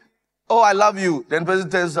somebody, oh, I love you. Then the person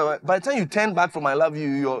tells, by the time you turn back from I love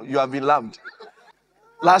you, you have been loved.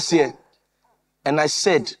 Last year. And I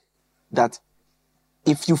said that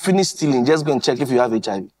if you finish stealing, just go and check if you have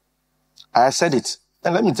HIV. I said it.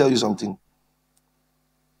 And let me tell you something.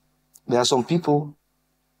 There are some people,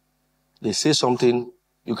 they say something,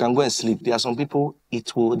 you can go and sleep. There are some people,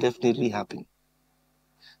 it will definitely happen.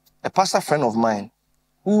 A pastor friend of mine,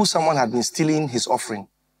 who someone had been stealing his offering.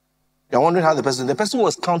 You're wondering how the person who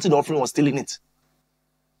was counting the offering was stealing it.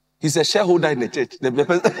 He's a shareholder in the church.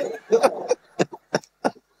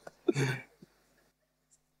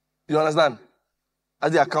 You understand?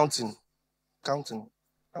 As they are counting.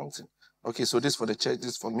 Okay, so this for the church,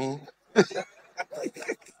 this for me.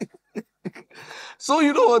 So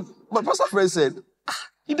you know what my pastor friend said?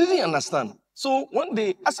 He didn't understand. So one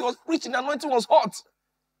day, as he was preaching, the anointing was hot.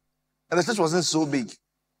 And the church wasn't so big.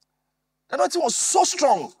 The anointing was so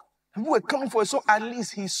strong. People were coming for it. So at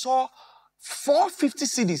least he saw 450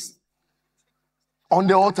 CDs on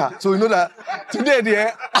the altar. So you know that today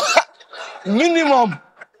the minimum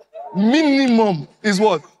is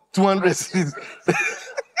what? 200 CDs.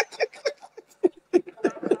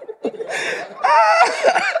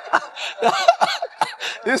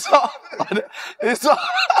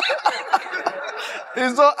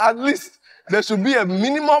 So at least there should be a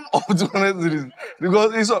minimum of 200 cities.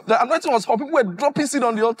 Because the anointing was for people were dropping seed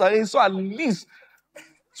on the altar. And so at least.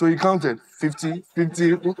 So he counted 50,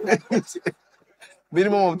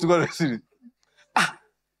 minimum of 200 cities.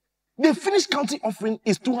 The finished counting offering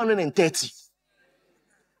is 230.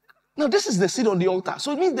 Now this is the seed on the altar.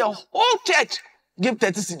 So it means the whole church gave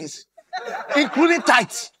 30 cities, including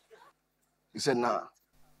tithes. He said, nah.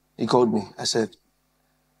 He called me. I said,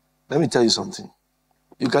 let me tell you something.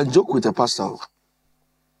 You can joke with a pastor.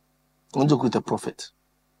 Don't joke with a prophet.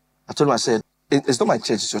 I told him, I said, it's not my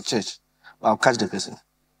church, it's your church. But I'll catch the person.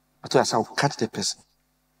 I told him, I said, I'll catch the person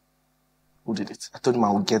who did it. I told him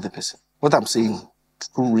I will get the person. What I'm saying,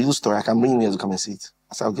 real story, I can bring him here to come and see it.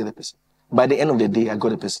 I said, I'll get the person. By the end of the day, I got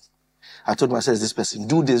the person. I told him, I said, this person,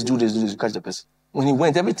 do this, do this, do this, catch the person. When he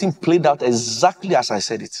went, everything played out exactly as I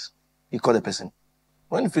said it. He called the person.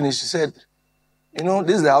 When he finished, he said, you know,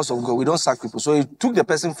 this is the house of God. We don't sack people. So he took the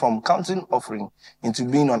person from counting offering into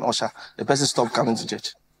being an usher. The person stopped coming to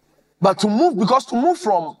church. But to move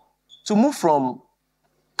from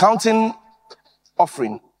counting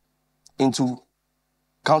offering into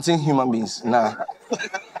counting human beings, nah.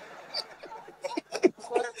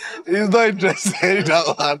 He's not interested in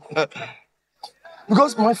that one.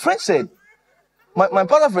 Because my friend said, my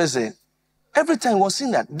father friend said, every time he was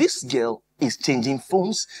seeing that this girl is changing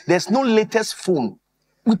phones, there's no latest phone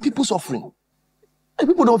with people's offering. And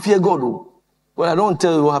people don't fear God, though. Well, I don't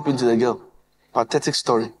tell you what happened to the girl. Pathetic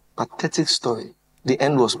story. Pathetic story. The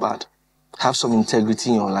end was bad. Have some integrity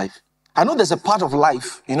in your life. I know there's a part of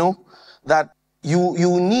life, that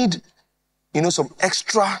you need, some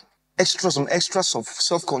extra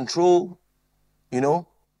self-control,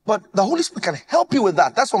 But the Holy Spirit can help you with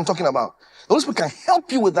that. That's what I'm talking about. The Holy Spirit can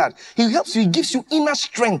help you with that. He helps you. He gives you inner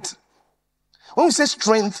strength. When we say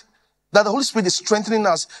strength, that the Holy Spirit is strengthening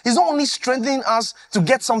us, He's not only strengthening us to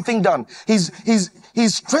get something done. He's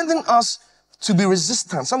strengthening us to be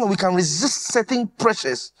resistant. Sometimes we can resist certain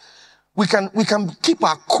pressures. We can keep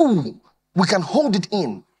our cool. We can hold it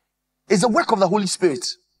in. It's the work of the Holy Spirit.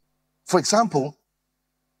 For example,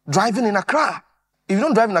 driving in Accra. If you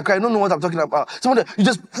don't drive in Accra, you don't know what I'm talking about. Somebody, you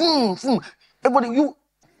just, everybody,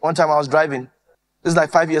 One time I was driving. This is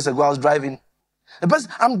like 5 years ago. I was driving.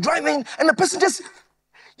 I'm driving, and the person just,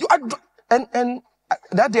 and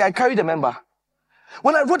that day I carried a member.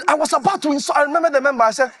 When I rode, I was about to insult. I remember the member.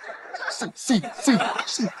 I said, see.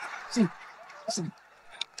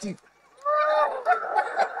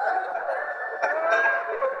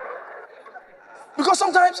 Because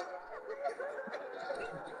sometimes,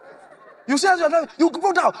 you say as you're driving, you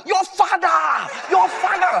go down, your father,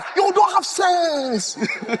 you don't have sense.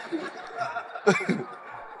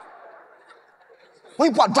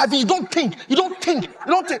 When you are driving, you don't think.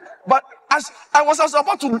 But as I was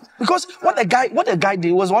about to, because what the guy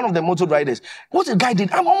did was one of the motor riders. What the guy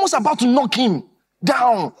did, I'm almost about to knock him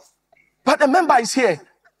down. But the member is here.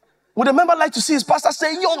 Would the member like to see his pastor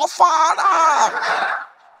say, your father?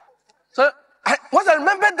 So once I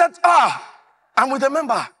remembered that, I'm with the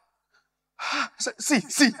member. I said, see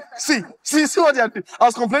what they are doing. I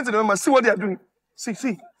was complaining to the member, see what they are doing.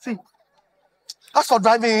 See. As for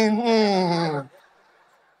driving,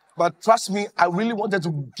 But trust me, I really wanted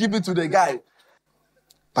to give it to the guy.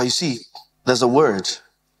 But you see, there's a word.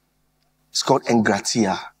 It's called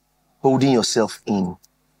engratia, holding yourself in.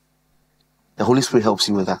 The Holy Spirit helps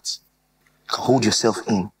you with that. You can hold yourself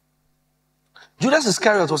in. Judas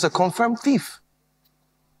Iscariot was a confirmed thief.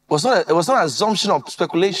 It was not an assumption of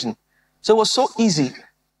speculation. So it was so easy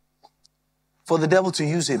for the devil to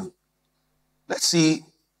use him. Let's see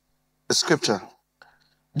the scripture.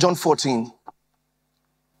 John 14.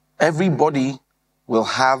 Everybody will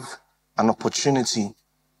have an opportunity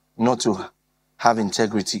not to have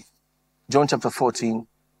integrity. John chapter 14,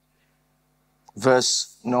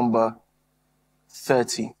 verse number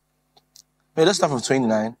 30. Let's start from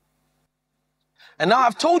 29. And now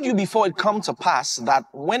I've told you before it come to pass that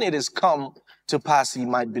when it is come to pass, ye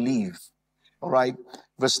might believe. All right,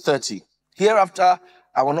 verse 30. Hereafter,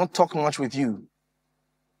 I will not talk much with you.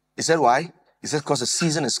 He said, why? He said, because the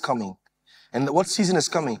season is coming. And what season is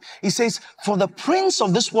coming? He says, for the prince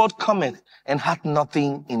of this world cometh and hath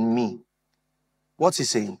nothing in me. What's he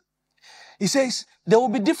saying? He says, there will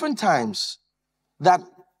be different times that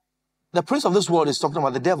the prince of this world is talking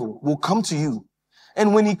about the devil will come to you.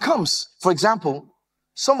 And when he comes, for example,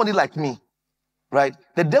 somebody like me, right?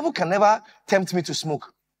 The devil can never tempt me to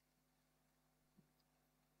smoke.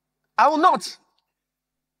 I will not.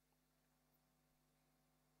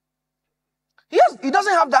 He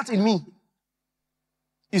doesn't have that in me.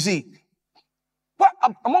 You see, but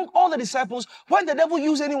among all the disciples, why did the devil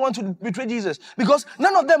use anyone to betray Jesus? Because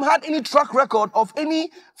none of them had any track record of any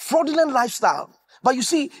fraudulent lifestyle. But you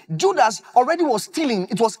see, Judas already was stealing.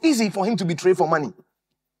 It was easy for him to betray for money.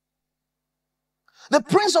 The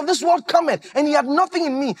prince of this world cometh, and he had nothing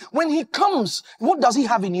in me. When he comes, what does he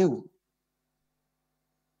have in you?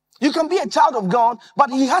 You can be a child of God,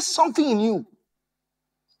 but he has something in you.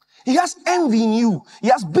 He has envy in you. He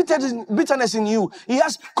has bitterness in you. He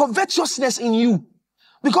has covetousness in you.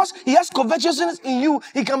 Because he has covetousness in you,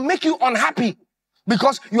 he can make you unhappy.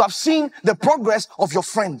 Because you have seen the progress of your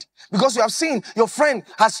friend. Because you have seen your friend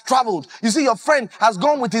has traveled. You see, your friend has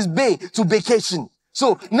gone with his bae to vacation.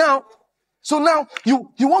 So now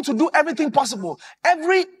you want to do everything possible.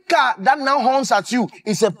 Every car that now honks at you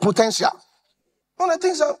is a potential. One of the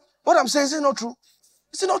things, what I'm saying is not true.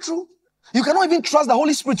 Is it not true? You cannot even trust the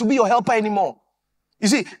Holy Spirit to be your helper anymore. You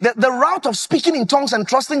see, the route of speaking in tongues and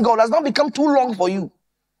trusting God has now become too long for you.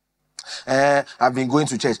 I've been going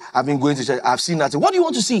to church. I've seen nothing. What do you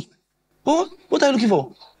want to see? What are you looking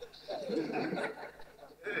for?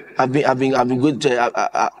 I've been going to church.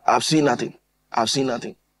 I've seen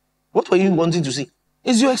nothing. What were you wanting to see?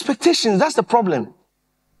 It's your expectations. That's the problem.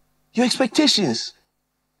 Your expectations.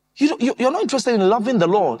 You're not interested in loving the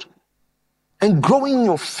Lord and growing in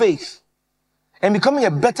your faith and becoming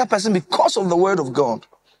a better person because of the word of God.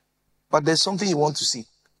 But there's something you want to see.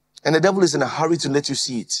 And the devil is in a hurry to let you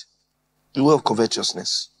see it. You will have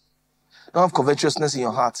covetousness. Don't have covetousness in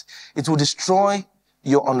your heart. It will destroy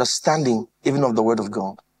your understanding even of the word of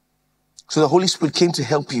God. So the Holy Spirit came to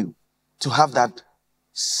help you to have that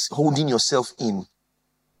holding yourself in,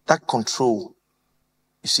 that control.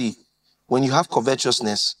 You see, when you have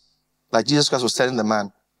covetousness, like Jesus Christ was telling the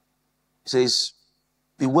man, he says,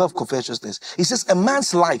 beware of covetousness. He says, a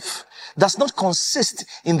man's life does not consist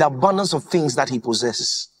in the abundance of things that he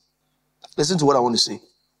possesses. Listen to what I want to say.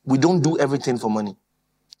 We don't do everything for money.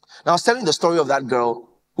 Now, I was telling the story of that girl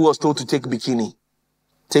who was told to take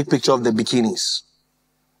picture of the bikinis.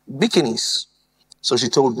 Bikinis. So she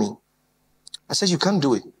told me, I said, you can't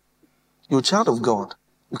do it. You're a child of God.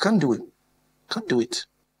 You can't do it. Can't do it.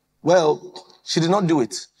 Well, she did not do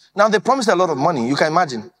it. Now, they promised her a lot of money. You can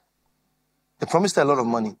imagine. They promised her a lot of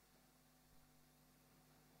money.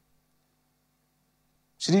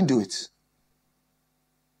 She didn't do it.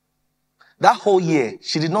 That whole year,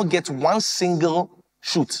 she did not get one single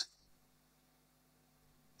shoot.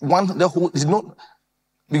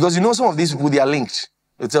 Because you know some of these people, they are linked.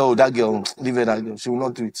 They tell, oh, that girl, leave her, that girl. She will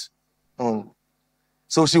not do it.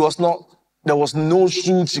 So there was no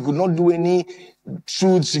shoot. She could not do any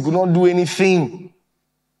shoot. She could not do anything.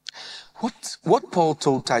 What Paul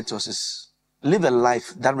told Titus is, live a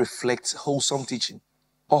life that reflects wholesome teaching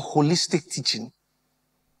or holistic teaching.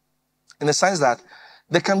 In the sense that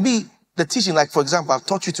there can be the teaching, like, for example, I've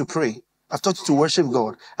taught you to pray. I've taught you to worship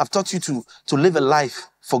God. I've taught you to live a life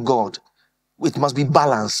for God. It must be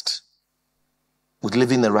balanced with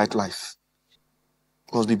living the right life.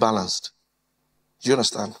 It must be balanced. Do you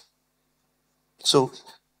understand? So,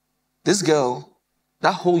 this girl,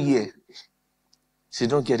 that whole year, she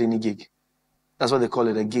didn't get any gig. That's what they call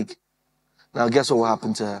it, a gig. Now, guess what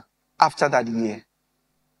happened to her? After that year,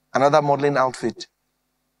 another modeling outfit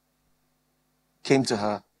came to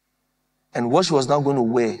her. And what she was now going to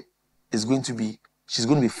wear is she's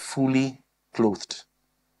going to be fully clothed.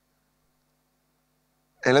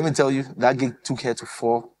 And let me tell you, that gig took her to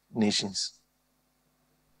 4 nations.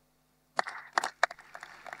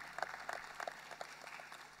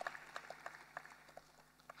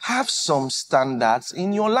 Have some standards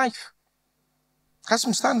in your life. Have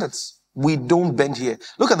some standards. We don't bend here.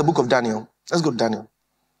 Look at the book of Daniel. Let's go to Daniel.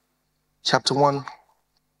 Chapter 1,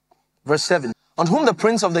 verse 7. On whom the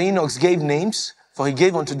prince of the eunuchs gave names, for he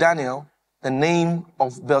gave unto Daniel the name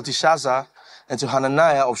of Belteshazzar, and to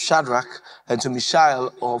Hananiah of Shadrach, and to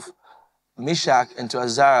Mishael of Meshach, and to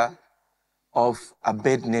Azariah of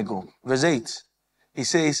Abednego. Verse 8. He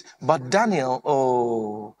says, but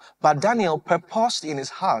Daniel purposed in his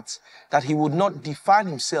heart that he would not defile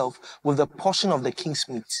himself with the portion of the king's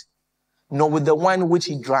meat, nor with the wine which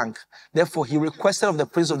he drank. Therefore, he requested of the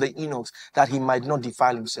prince of the eunuchs that he might not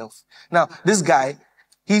defile himself. Now, this guy,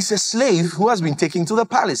 he's a slave who has been taken to the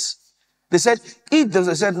palace. They said, eat this.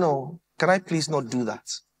 They said, no, can I please not do that?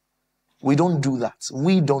 We don't do that.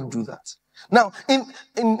 We don't do that. Now, in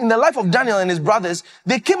the life of Daniel and his brothers,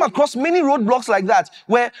 they came across many roadblocks like that,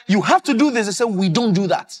 where you have to do this. They said, we don't do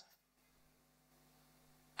that.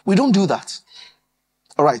 We don't do that.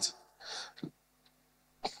 All right.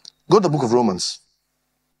 Go to the book of Romans.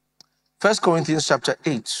 1 Corinthians chapter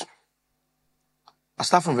 8. I'll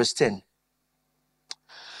start from verse 10.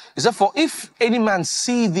 It says, for if any man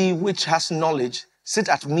see thee which has knowledge sit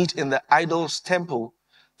at meat in the idol's temple,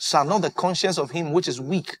 shall not the conscience of him which is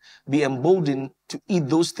weak be emboldened to eat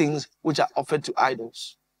those things which are offered to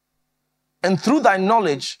idols? And through thy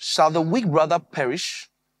knowledge shall the weak brother perish,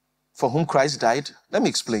 for whom Christ died? Let me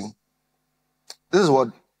explain. This is what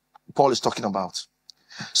Paul is talking about.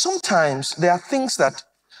 Sometimes there are things that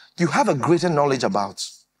you have a greater knowledge about.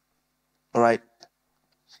 All right?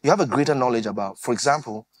 You have a greater knowledge about. For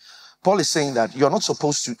example, Paul is saying that you're not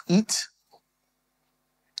supposed to eat.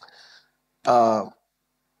 You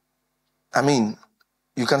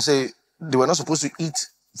can say they were not supposed to eat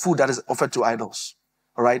food that is offered to idols.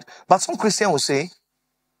 All right? But some Christians will say,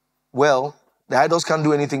 well, the idols can't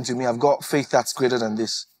do anything to me. I've got faith that's greater than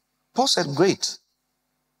this. Paul said, great.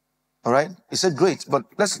 All right? He said, great. But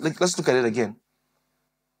let's look at it again.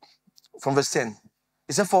 From verse 10.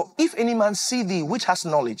 He said, for if any man see thee which has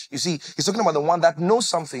knowledge. You see, he's talking about the one that knows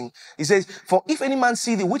something. He says, for if any man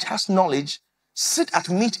see thee which has knowledge, sit at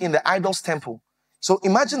meat in the idol's temple. So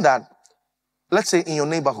imagine that, let's say in your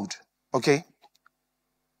neighborhood, okay?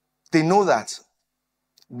 They know that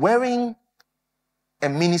wearing a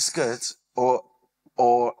mini skirt or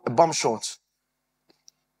a bum short,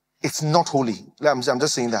 it's not holy. I'm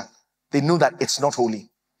just saying that. They know that it's not holy.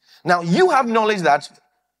 Now, you have knowledge that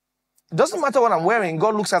it doesn't matter what I'm wearing,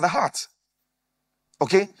 God looks at the heart.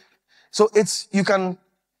 Okay? So you can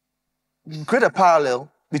create a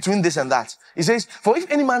parallel between this and that. He says, for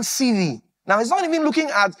if any man see thee. Now, he's not even looking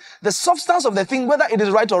at the substance of the thing, whether it is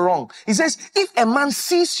right or wrong. He says, if a man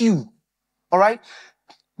sees you, all right,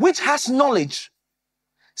 which has knowledge,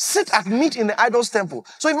 sit at meat in the idol's temple.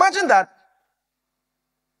 So imagine that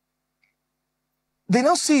they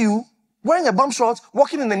now see you wearing a bum short,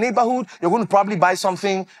 walking in the neighborhood. You're going to probably buy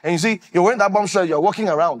something, and you see you're wearing that bum short, you're walking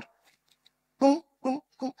around. And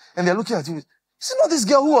they're looking at you. You see not this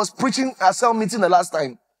girl who was preaching at cell meeting the last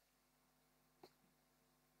time?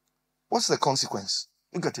 What's the consequence?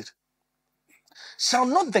 Look at it. Shall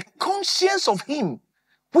not the conscience of him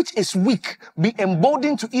which is weak be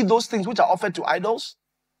emboldened to eat those things which are offered to idols?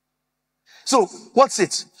 So, what's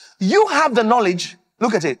it? You have the knowledge.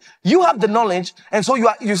 Look at it. You have the knowledge, and so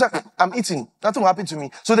you say, I'm eating. Nothing will happen to me.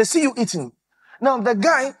 So they see you eating. Now, the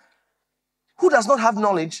guy who does not have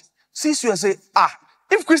knowledge sees you and say,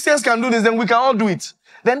 if Christians can do this, then we can all do it.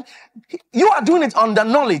 Then you are doing it under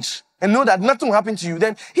knowledge and know that nothing will happen to you.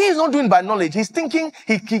 Then he is not doing it by knowledge. He's thinking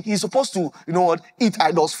he's supposed to, eat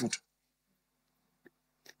idols' food.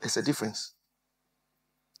 There's a difference.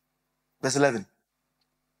 Verse 11.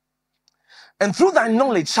 And through thy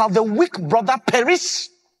knowledge shall the weak brother perish,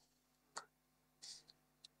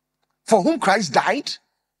 for whom Christ died.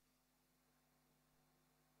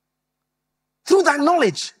 Through thy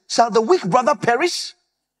knowledge shall the weak brother perish.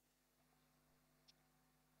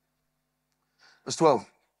 Verse 12.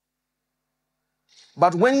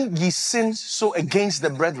 But when ye sin so against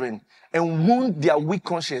the brethren and wound their weak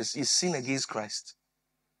conscience, ye sin against Christ.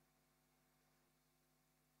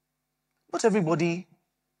 Not everybody,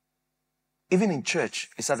 even in church,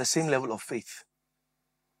 is at the same level of faith.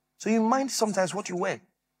 So you mind sometimes what you wear.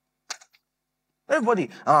 Everybody,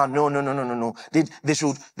 no. They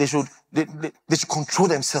should control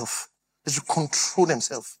themselves. They should control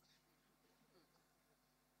themselves.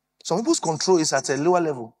 Some people's control is at a lower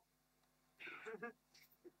level.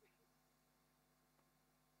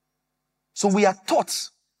 So we are taught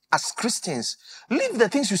as Christians, leave the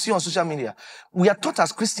things you see on social media. We are taught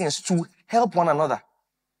as Christians to help one another.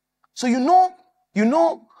 So you know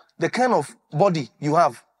the kind of body you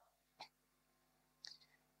have.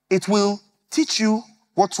 It will teach you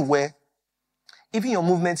what to wear, even your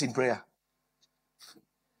movements in prayer.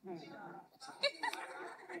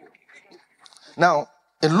 Now,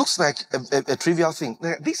 it looks like a trivial thing.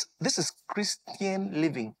 This is Christian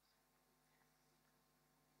living.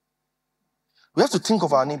 We have to think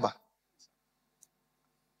of our neighbor.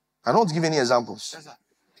 I don't want to give any examples.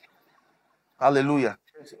 Hallelujah.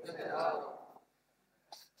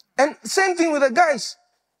 And same thing with the guys.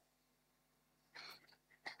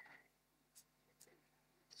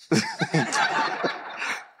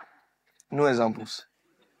 No examples.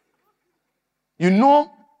 You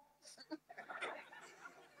know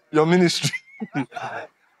your ministry.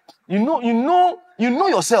 you know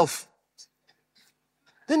yourself.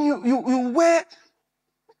 Then you wear.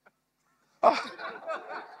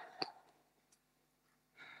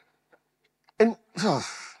 And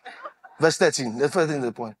verse 13. The first thing is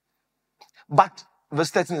the point. But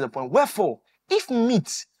verse 13 is the point. Wherefore, if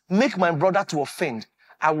meat make my brother to offend,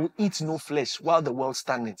 I will eat no flesh while the world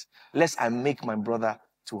standeth, lest I make my brother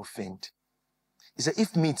to offend. He said,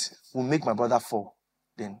 if meat will make my brother fall,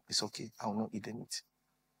 then it's okay. I will not eat the meat.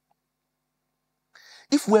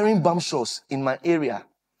 If wearing bum shorts in my area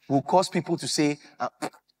will cause people to say,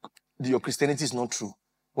 your Christianity is not true,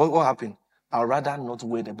 what will happen? I'd rather not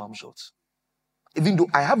wear the bum shorts. Even though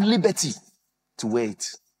I have liberty to wear it.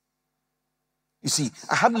 You see,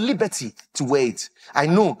 I have liberty to wear it. I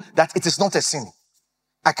know that it is not a sin.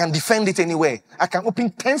 I can defend it anywhere. I can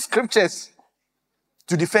open 10 scriptures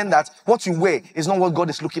to defend that what you wear is not what God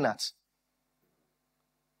is looking at.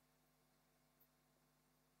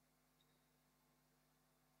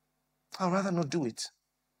 I'd rather not do it.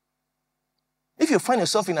 If you find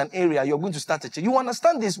yourself in an area, you're going to start a church. You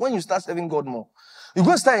understand this when you start serving God more. You're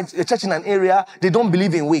going to start a church in an area, they don't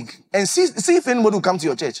believe in wig. And see if anybody will come to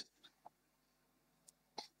your church.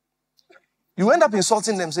 You end up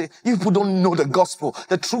insulting them, say, you people don't know the gospel,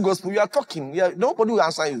 the true gospel. You are talking. Nobody will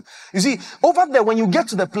answer you. You see, over there, when you get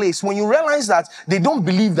to the place, when you realize that they don't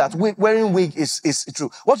believe that wearing wig is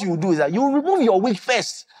true, what you will do is that you will remove your wig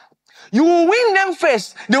first. You will win them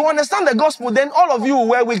first. They will understand the gospel, then all of you will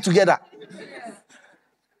wear wig together.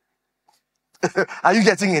 Are you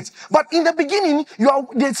getting it? But in the beginning,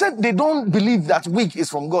 they said they don't believe that wig is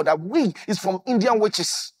from God, that wig is from Indian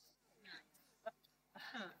witches.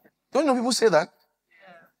 Don't you know people say that?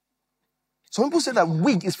 Some people say that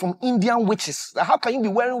wig is from Indian witches. How can you be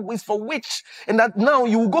wearing wigs for witch? And that now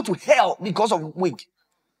you will go to hell because of wig.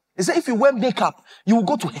 They say if you wear makeup, you will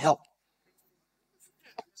go to hell.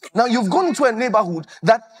 Now you've gone into a neighborhood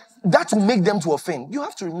that will make them to offend. You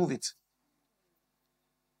have to remove it.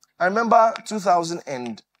 I remember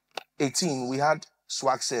 2018, we had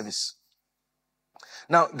swag service.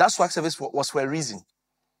 Now, that swag service was for a reason.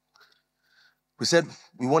 We said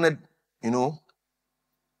we wanted,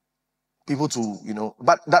 people to,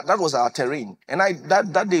 but that was our terrain. And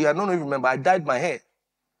that day, I don't know if you remember, I dyed my hair.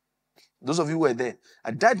 Those of you who were there,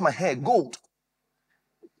 I dyed my hair gold.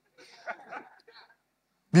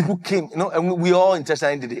 People came, and we all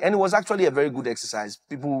intentionally did it. And it was actually a very good exercise.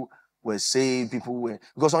 People were saved,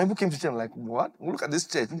 because some people came to church and like, what? Look at this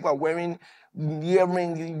church. People are wearing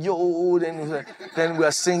earring, yo, then we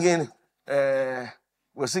are singing,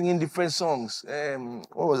 different songs.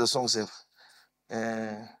 What was the song, Seth?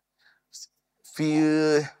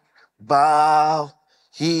 Fear, bow,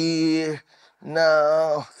 here,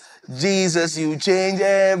 now. Jesus, you change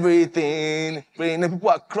everything. And people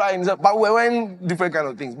are crying, but we're wearing different kind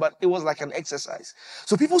of things. But it was like an exercise.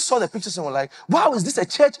 So people saw the pictures and were like, wow, is this a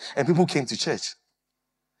church? And people came to church.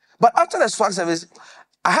 But after the swag service,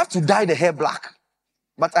 I have to dye the hair black.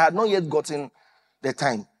 But I had not yet gotten the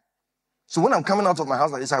time. So when I'm coming out of my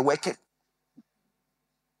house like this, I work it.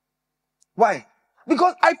 Why?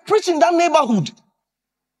 Because I preach in that neighborhood.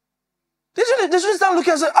 They should stand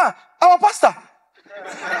looking and say, our pastor.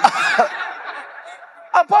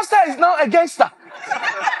 Our pastor is now a gangster.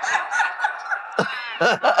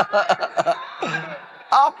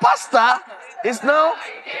 Our pastor is now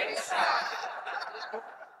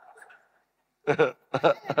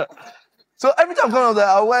So every time I come out there,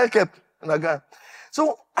 I wear a cap and I go.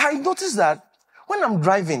 So I noticed that when I'm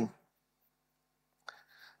driving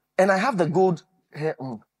and I have the gold hair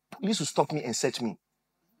on, police will stop me and search me.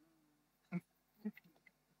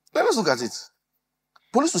 Let us look at it.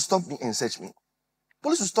 Police will stop me and search me.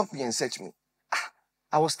 Police will stop me and search me.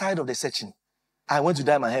 I was tired of the searching. I went to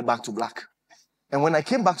dye my hair back to black. And when I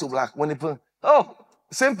came back to black, when they put,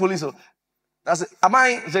 same police. I said, am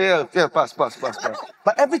I? Say, yeah, pass.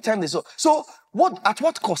 But every time they saw. So at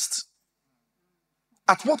what cost?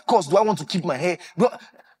 At what cost do I want to keep my hair? Well,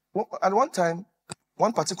 at one time,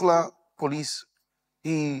 one particular police,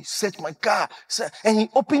 he searched my car and he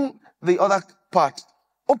opened the other part.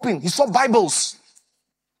 He saw Bibles.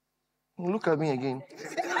 Look at me again.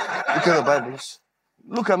 Look at the Bibles.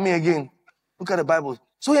 Look at me again. Look at the Bibles.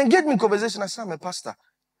 So he engaged me in conversation. I said, I'm a pastor.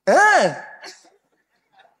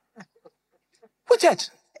 What church?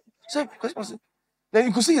 So, then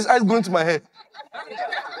you could see his eyes going to my head.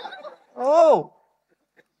 Oh.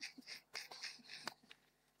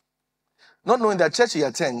 Not knowing that church he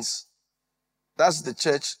attends, that's the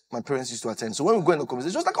church my parents used to attend. So when we go in the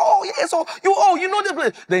conversation, it was like, so you know the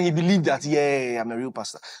place. Then he believed that, I'm a real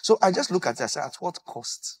pastor. So I just look at it and say, at what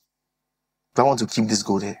cost do I want to keep this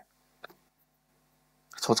gold here?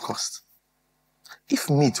 At what cost? If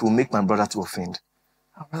meat will make my brother to offend,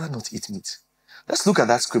 I'd rather not eat meat. Let's look at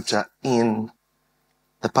that scripture in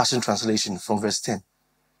the Passion Translation from verse 10.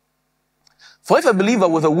 For if a believer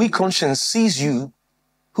with a weak conscience sees you,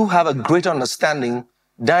 who have a greater understanding,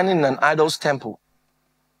 dining in an idol's temple,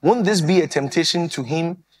 won't this be a temptation to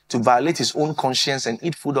him to violate his own conscience and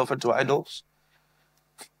eat food offered to idols?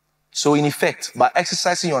 So in effect, by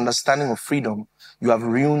exercising your understanding of freedom, you have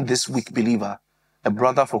ruined this weak believer, a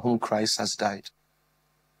brother for whom Christ has died.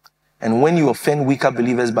 And when you offend weaker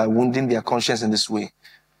believers by wounding their conscience in this way,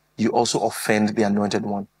 you also offend the anointed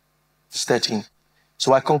one. Verse 13.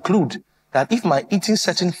 So I conclude that if my eating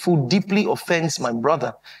certain food deeply offends my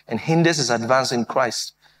brother and hinders his advance in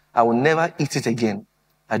Christ, I will never eat it again.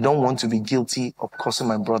 I don't want to be guilty of causing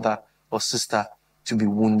my brother or sister to be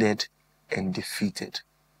wounded and defeated.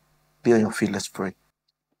 Be on your feet, let's pray.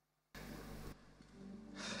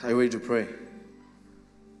 Are you ready to pray?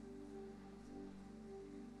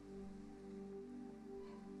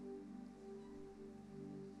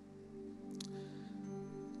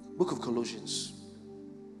 Book of Colossians.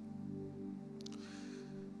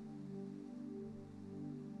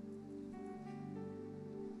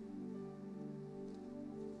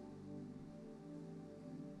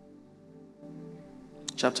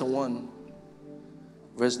 Chapter 1,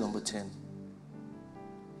 verse number 10.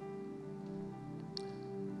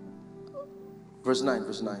 Verse 9,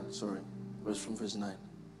 from verse 9.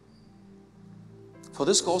 For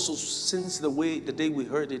this cause, since the day we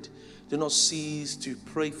heard it, do not cease to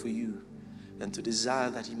pray for you and to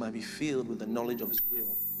desire that ye might be filled with the knowledge of his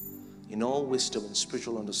will, in all wisdom and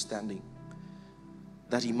spiritual understanding,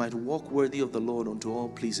 that ye might walk worthy of the Lord unto all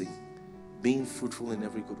pleasing, being fruitful in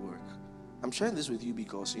every good work. I'm sharing this with you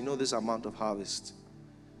because you know this amount of harvest.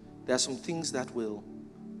 There are some things that will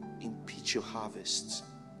impede your harvest.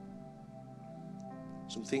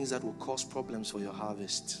 Some things that will cause problems for your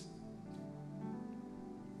harvest.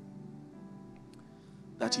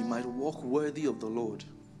 That he might walk worthy of the Lord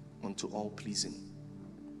unto all pleasing.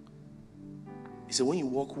 He said, when you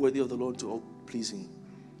walk worthy of the Lord to all pleasing,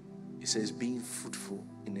 he says, being fruitful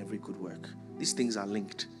in every good work. These things are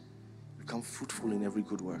linked. Become fruitful in every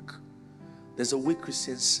good work. There's a way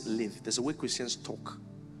Christians live. There's a way Christians talk.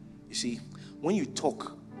 You see, when you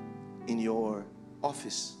talk in your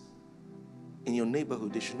office, in your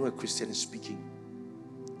neighborhood, they should know a Christian is speaking.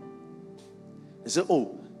 They say,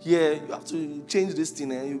 oh, yeah, you have to change this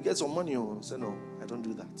thing and you get some money. I say, no, I don't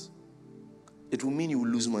do that. It will mean you will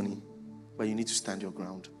lose money, but you need to stand your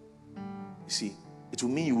ground. You see, it will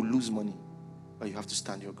mean you will lose money, but you have to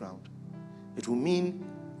stand your ground. It will mean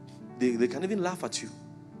they can even laugh at you.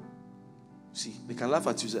 See, they can laugh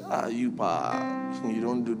at you and say, you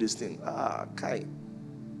don't do this thing. Kai.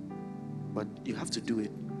 But you have to do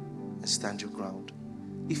it and stand your ground.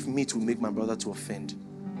 If meat will make my brother to offend,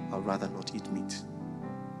 I'd rather not eat meat.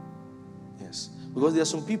 Yes. Because there are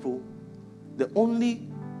some people, the only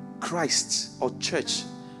Christ or church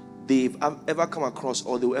they've ever come across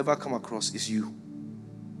or they will ever come across is you.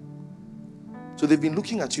 So they've been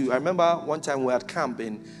looking at you. I remember one time we were at camp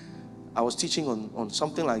and I was teaching on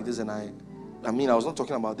something like this, and I was not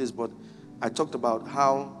talking about this, but I talked about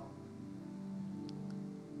how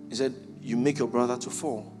he said, you make your brother to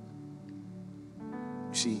fall.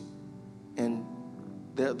 You see, and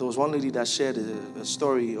there was one lady that shared a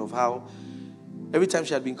story of how every time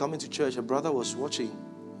she had been coming to church, her brother was watching.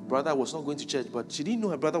 Her brother was not going to church, but she didn't know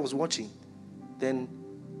her brother was watching. Then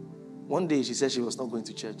one day she said she was not going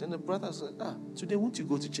to church. Then the brother said, today won't you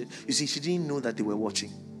go to church? You see, she didn't know that they were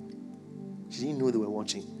watching. She didn't know they were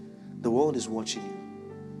watching. The world is watching you.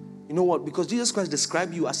 You know what? Because Jesus Christ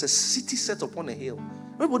described you as a city set upon a hill.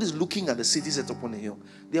 Everybody's looking at the city set upon a hill.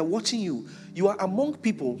 They are watching you. You are among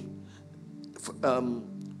people.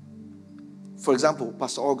 For example,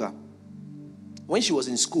 Pastor Olga, when she was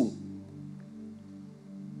in school,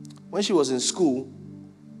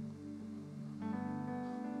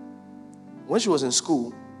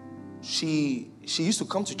 she used to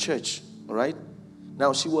come to church, all right?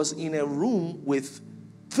 Now, she was in a room with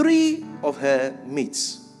 3 of her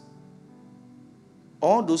mates.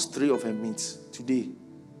 All those 3 of her mates, today,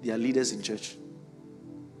 they are leaders in church.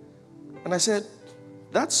 And I said,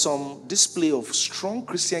 that's some display of strong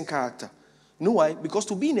Christian character. You know why? Because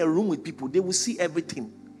to be in a room with people, they will see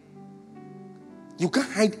everything. You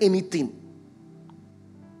can't hide anything.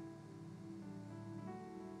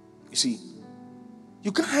 You see,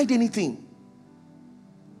 you can't hide anything.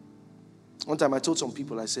 One time I told some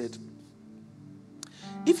people, I said,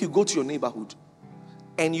 if you go to your neighborhood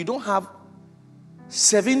and you don't have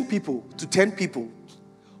 7 people to 10 people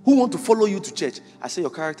who want to follow you to church, I say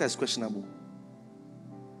your character is questionable.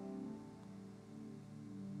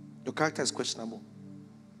 Your character is questionable.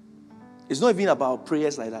 It's not even about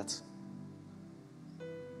prayers like that.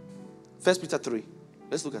 1 Peter 3.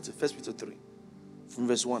 Let's look at it. 1 Peter 3. From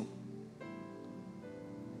verse 1.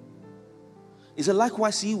 He said,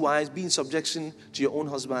 likewise, ye wives, be in subjection to your own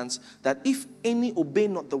husbands, that if any obey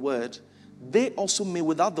not the word, they also may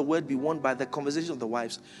without the word be won by the conversation of the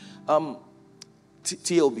wives.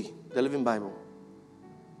 TLB, the Living Bible.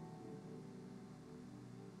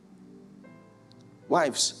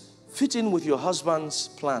 Wives, fit in with your husband's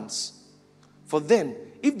plans. For then,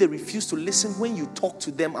 if they refuse to listen when you talk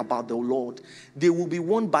to them about the Lord, they will be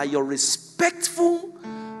won by your respectful,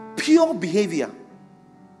 pure behavior.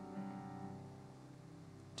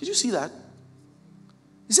 Did you see that?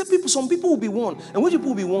 He said some people will be won. And which people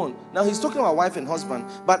will be won? Now he's talking about wife and husband,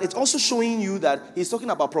 but it's also showing you that he's talking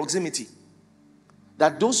about proximity.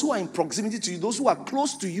 That those who are in proximity to you, those who are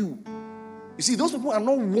close to you, you see, those people are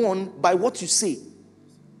not won by what you say.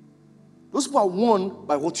 Those people are won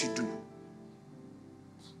by what you do.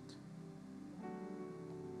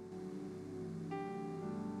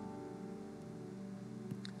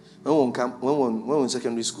 When we were in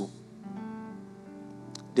secondary school,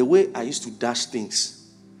 the way I used to dash things,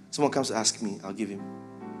 someone comes to ask me, I'll give him.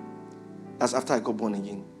 That's after I got born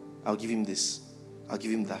again. I'll give him this. I'll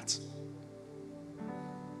give him that.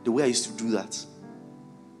 The way I used to do that,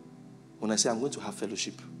 when I say I'm going to have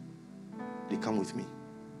fellowship, they come with me.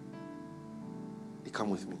 They come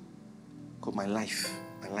with me. Because my life,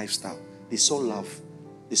 my lifestyle, they saw love.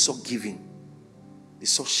 They saw giving. They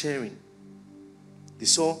saw sharing. They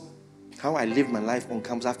saw how I lived my life on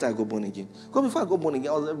campus after I got born again. Because before I got born again,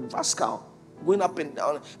 I was a rascal, going up and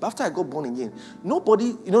down. But after I got born again,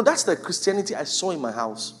 nobody, that's the Christianity I saw in my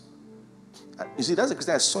house. You see, that's the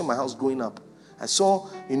Christianity I saw in my house growing up. I saw,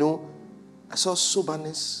 I saw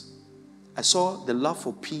soberness. I saw the love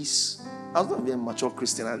for peace. I was not even a mature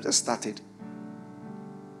Christian. I just started.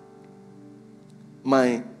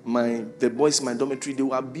 The boys in my dormitory, they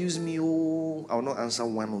will abuse me. Oh, I will not answer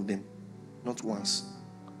one of them. Not once.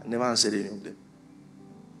 I never answered any of them.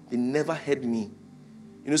 They never heard me.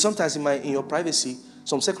 Sometimes in your privacy,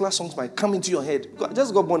 some secular songs might come into your head. I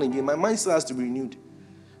just got born again. My mind still has to be renewed.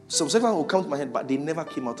 Some secular will come to my head, but they never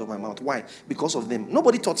came out of my mouth. Why? Because of them.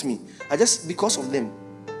 Nobody taught me. Because of them.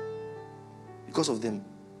 Because of them.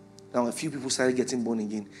 Now a few people started getting born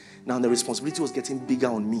again. Now the responsibility was getting bigger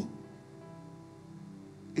on me.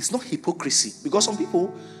 It's not hypocrisy. Because some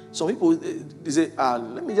people they say,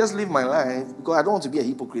 let me just live my life because I don't want to be a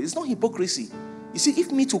hypocrite. It's not hypocrisy. You see,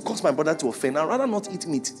 if meat will cause my brother to offend, I'd rather not eat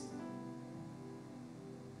meat.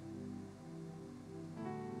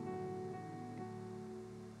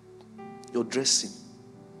 Your dressing,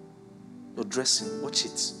 watch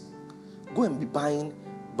it. Go and be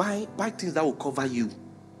buy things that will cover you.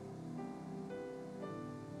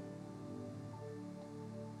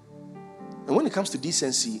 And when it comes to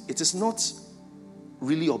decency, it is not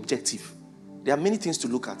really objective. There are many things to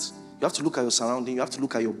look at. You have to look at your surrounding. You have to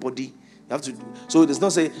look at your body. So it does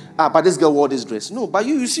not say, but this girl wore this dress. No, but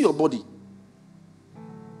you see your body.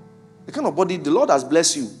 The kind of body the Lord has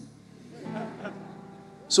blessed you.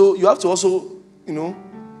 So you have to also,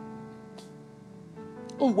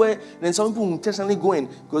 where then some people intentionally go in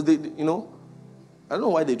because they, I don't know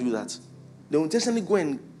why they do that. They intentionally go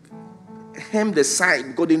and hem the side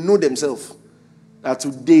because they know themselves that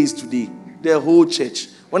today is today. The whole church,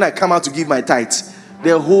 when I come out to give my tithes,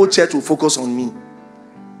 the whole church will focus on me.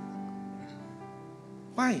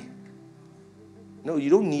 Why? No, you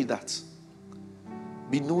don't need that.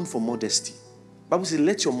 Be known for modesty. The Bible says,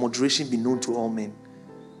 let your moderation be known to all men.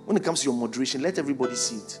 When it comes to your moderation, let everybody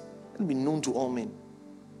see it. Let it be known to all men.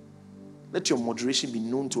 Let your moderation be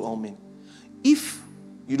known to all men. If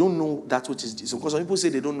you don't know that which is decent, because some people say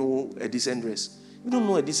they don't know a decent dress. You don't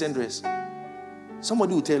know a decent dress.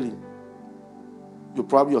 Somebody will tell you.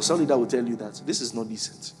 Your cell leader will tell you that this is not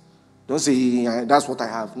decent. Don't say that's what I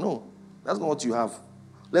have. No, that's not what you have.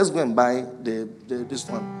 Let's go and buy this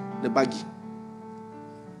one, the baggy.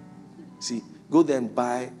 See, go there and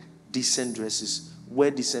buy decent dresses.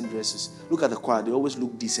 Wear decent dresses. Look at the choir; they always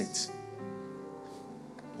look decent.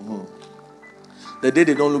 The day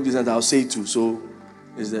they don't look decent, I'll say it too. So,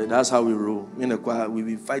 that's how we roll. In the choir, we've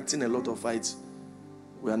been fighting a lot of fights.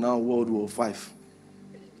 We are now World War V.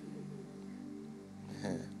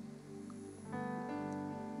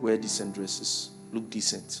 Wear decent dresses. Look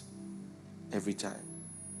decent every time.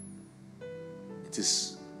 It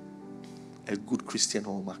is a good Christian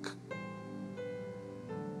hallmark.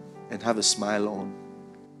 And have a smile on.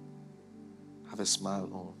 Have a smile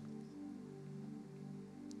on.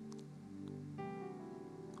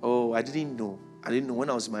 Oh, I didn't know. When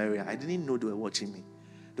I was in my area. I didn't know they were watching me.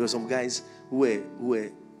 There were some guys who were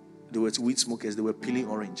weed smokers. They were peeling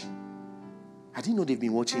orange. I didn't know they've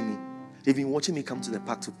been watching me. They've been watching me come to the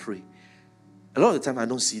park to pray. A lot of the time, I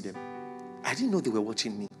don't see them. I didn't know they were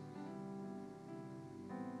watching me.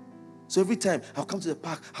 So every time I'll come to the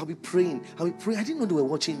park, I'll be praying. I didn't know they were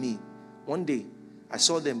watching me. One day, I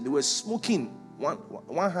saw them. They were smoking.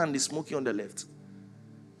 One hand is smoking on the left.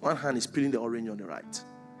 One hand is peeling the orange on the right.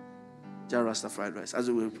 Jah Rasta fried rice. As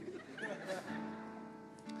they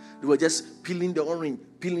were just peeling the orange.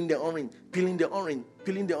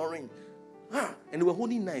 And they were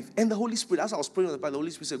holding knife. And the Holy Spirit, as I was praying on the park, the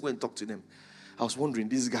Holy Spirit said, go and talk to them. I was wondering,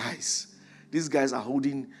 these guys are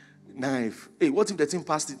holding, Knife. Hey, what if the thing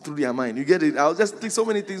passed through their mind? You get it? I was just think so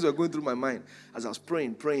many things were going through my mind as I was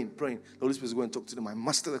praying. The Holy Spirit was going to talk to them. I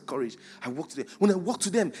mustered the courage. I walked to them. When I walked to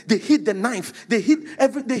them, they hid the knife. They hid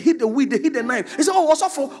the weed. They hid the knife. They said, "Oh, what's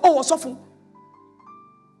awful? Oh, what's awful?"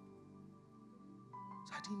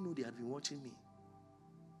 So I didn't know they had been watching me.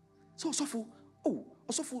 So what's awful? Oh,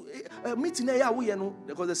 what's awful? Meeting there,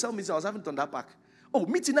 because the cell meeting I was having on that park. Oh,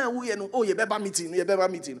 meeting now, oh, you better meeting.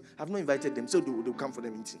 I've not invited them, so they'll come for the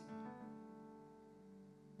meeting.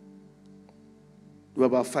 There were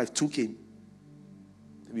about 5, 2 came.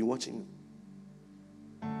 They've been watching me.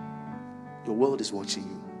 Your world is watching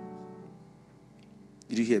you.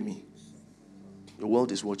 Did you hear me? Your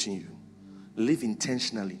world is watching you. Live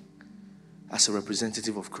intentionally as a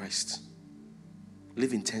representative of Christ.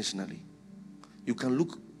 Live intentionally. You can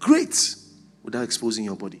look great without exposing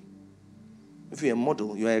your body. If you're a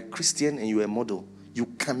model, you are a Christian and you're a model, you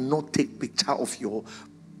cannot take picture of your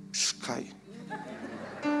sky.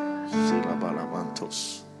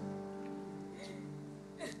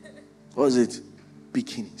 What is it?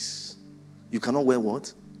 Bikinis. You cannot wear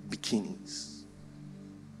what? Bikinis.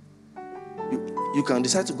 You can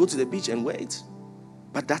decide to go to the beach and wear it.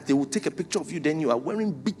 But that they will take a picture of you, then you are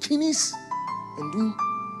wearing bikinis and doing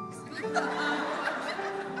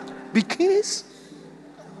bikinis.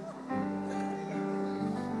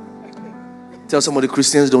 Tell somebody,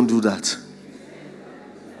 Christians don't do that.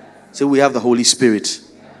 Say, we have the Holy Spirit.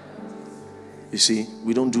 You see,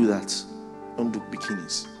 we don't do that. Don't do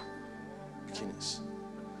bikinis.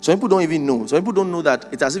 Some people don't even know. Some people don't know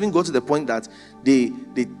that it has even got to the point that they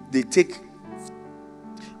take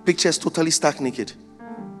pictures totally stark naked.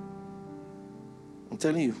 I'm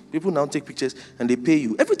telling you, people now take pictures and they pay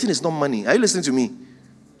you. Everything is not money. Are you listening to me?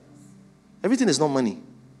 Everything is not money.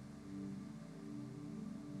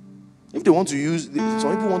 If they want to use,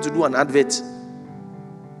 some people want to do an advert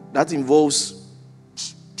that involves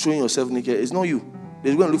showing yourself naked. It's not you.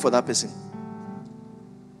 They're going to look for that person.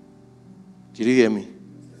 Did you hear me?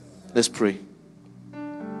 Let's pray.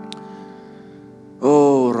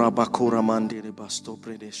 Oh, Rabakora Mandere Basto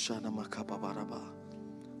Prede Shana Makababaraba.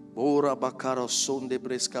 Oh, Rabakara Sonde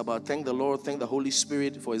Breskaba. Thank the Lord, thank the Holy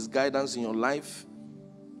Spirit for His guidance in your life.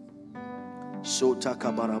 So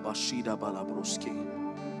Takabarabashida Balabroski.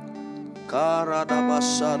 Karada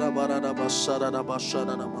Basada Barada Basada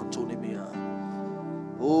Bashada Matunimia.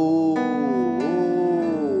 Oh,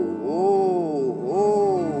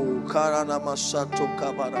 Karana Masato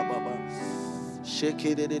Kabarababa. Shake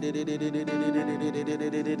it.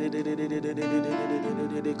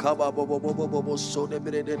 Kababobo so de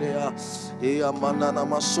Bredea. Ea Manana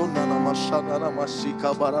Masona Mashana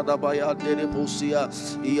Masika Barada Baya de Busia.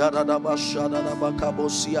 Iada Bashada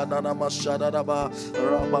Bakabosia Nana Mashada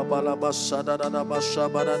Rababala Basada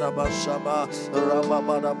Bashabada Bashaba.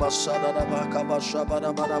 Rababada Basada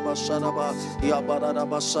Bakabashabada Basada Yabada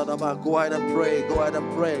Basada. Go ahead and pray. Go ahead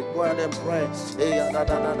and pray. Go ahead and pray. Ea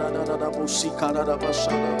Busika. Rabba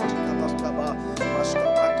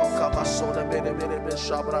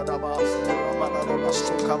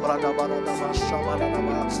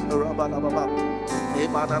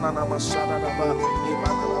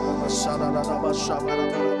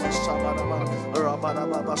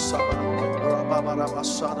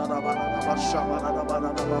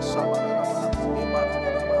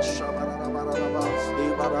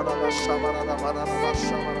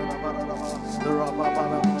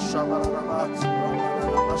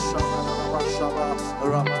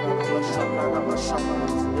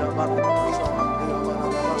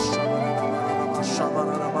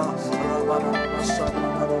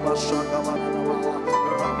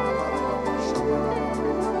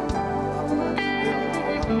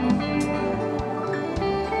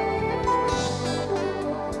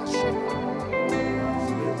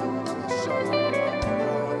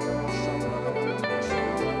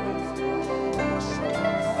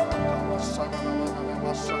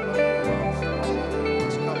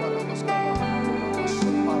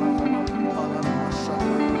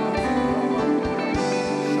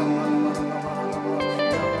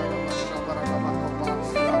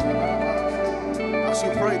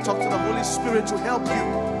Talk to the Holy Spirit to help you,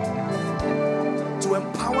 to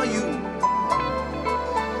empower you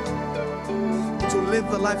to live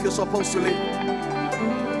the life you're supposed to live.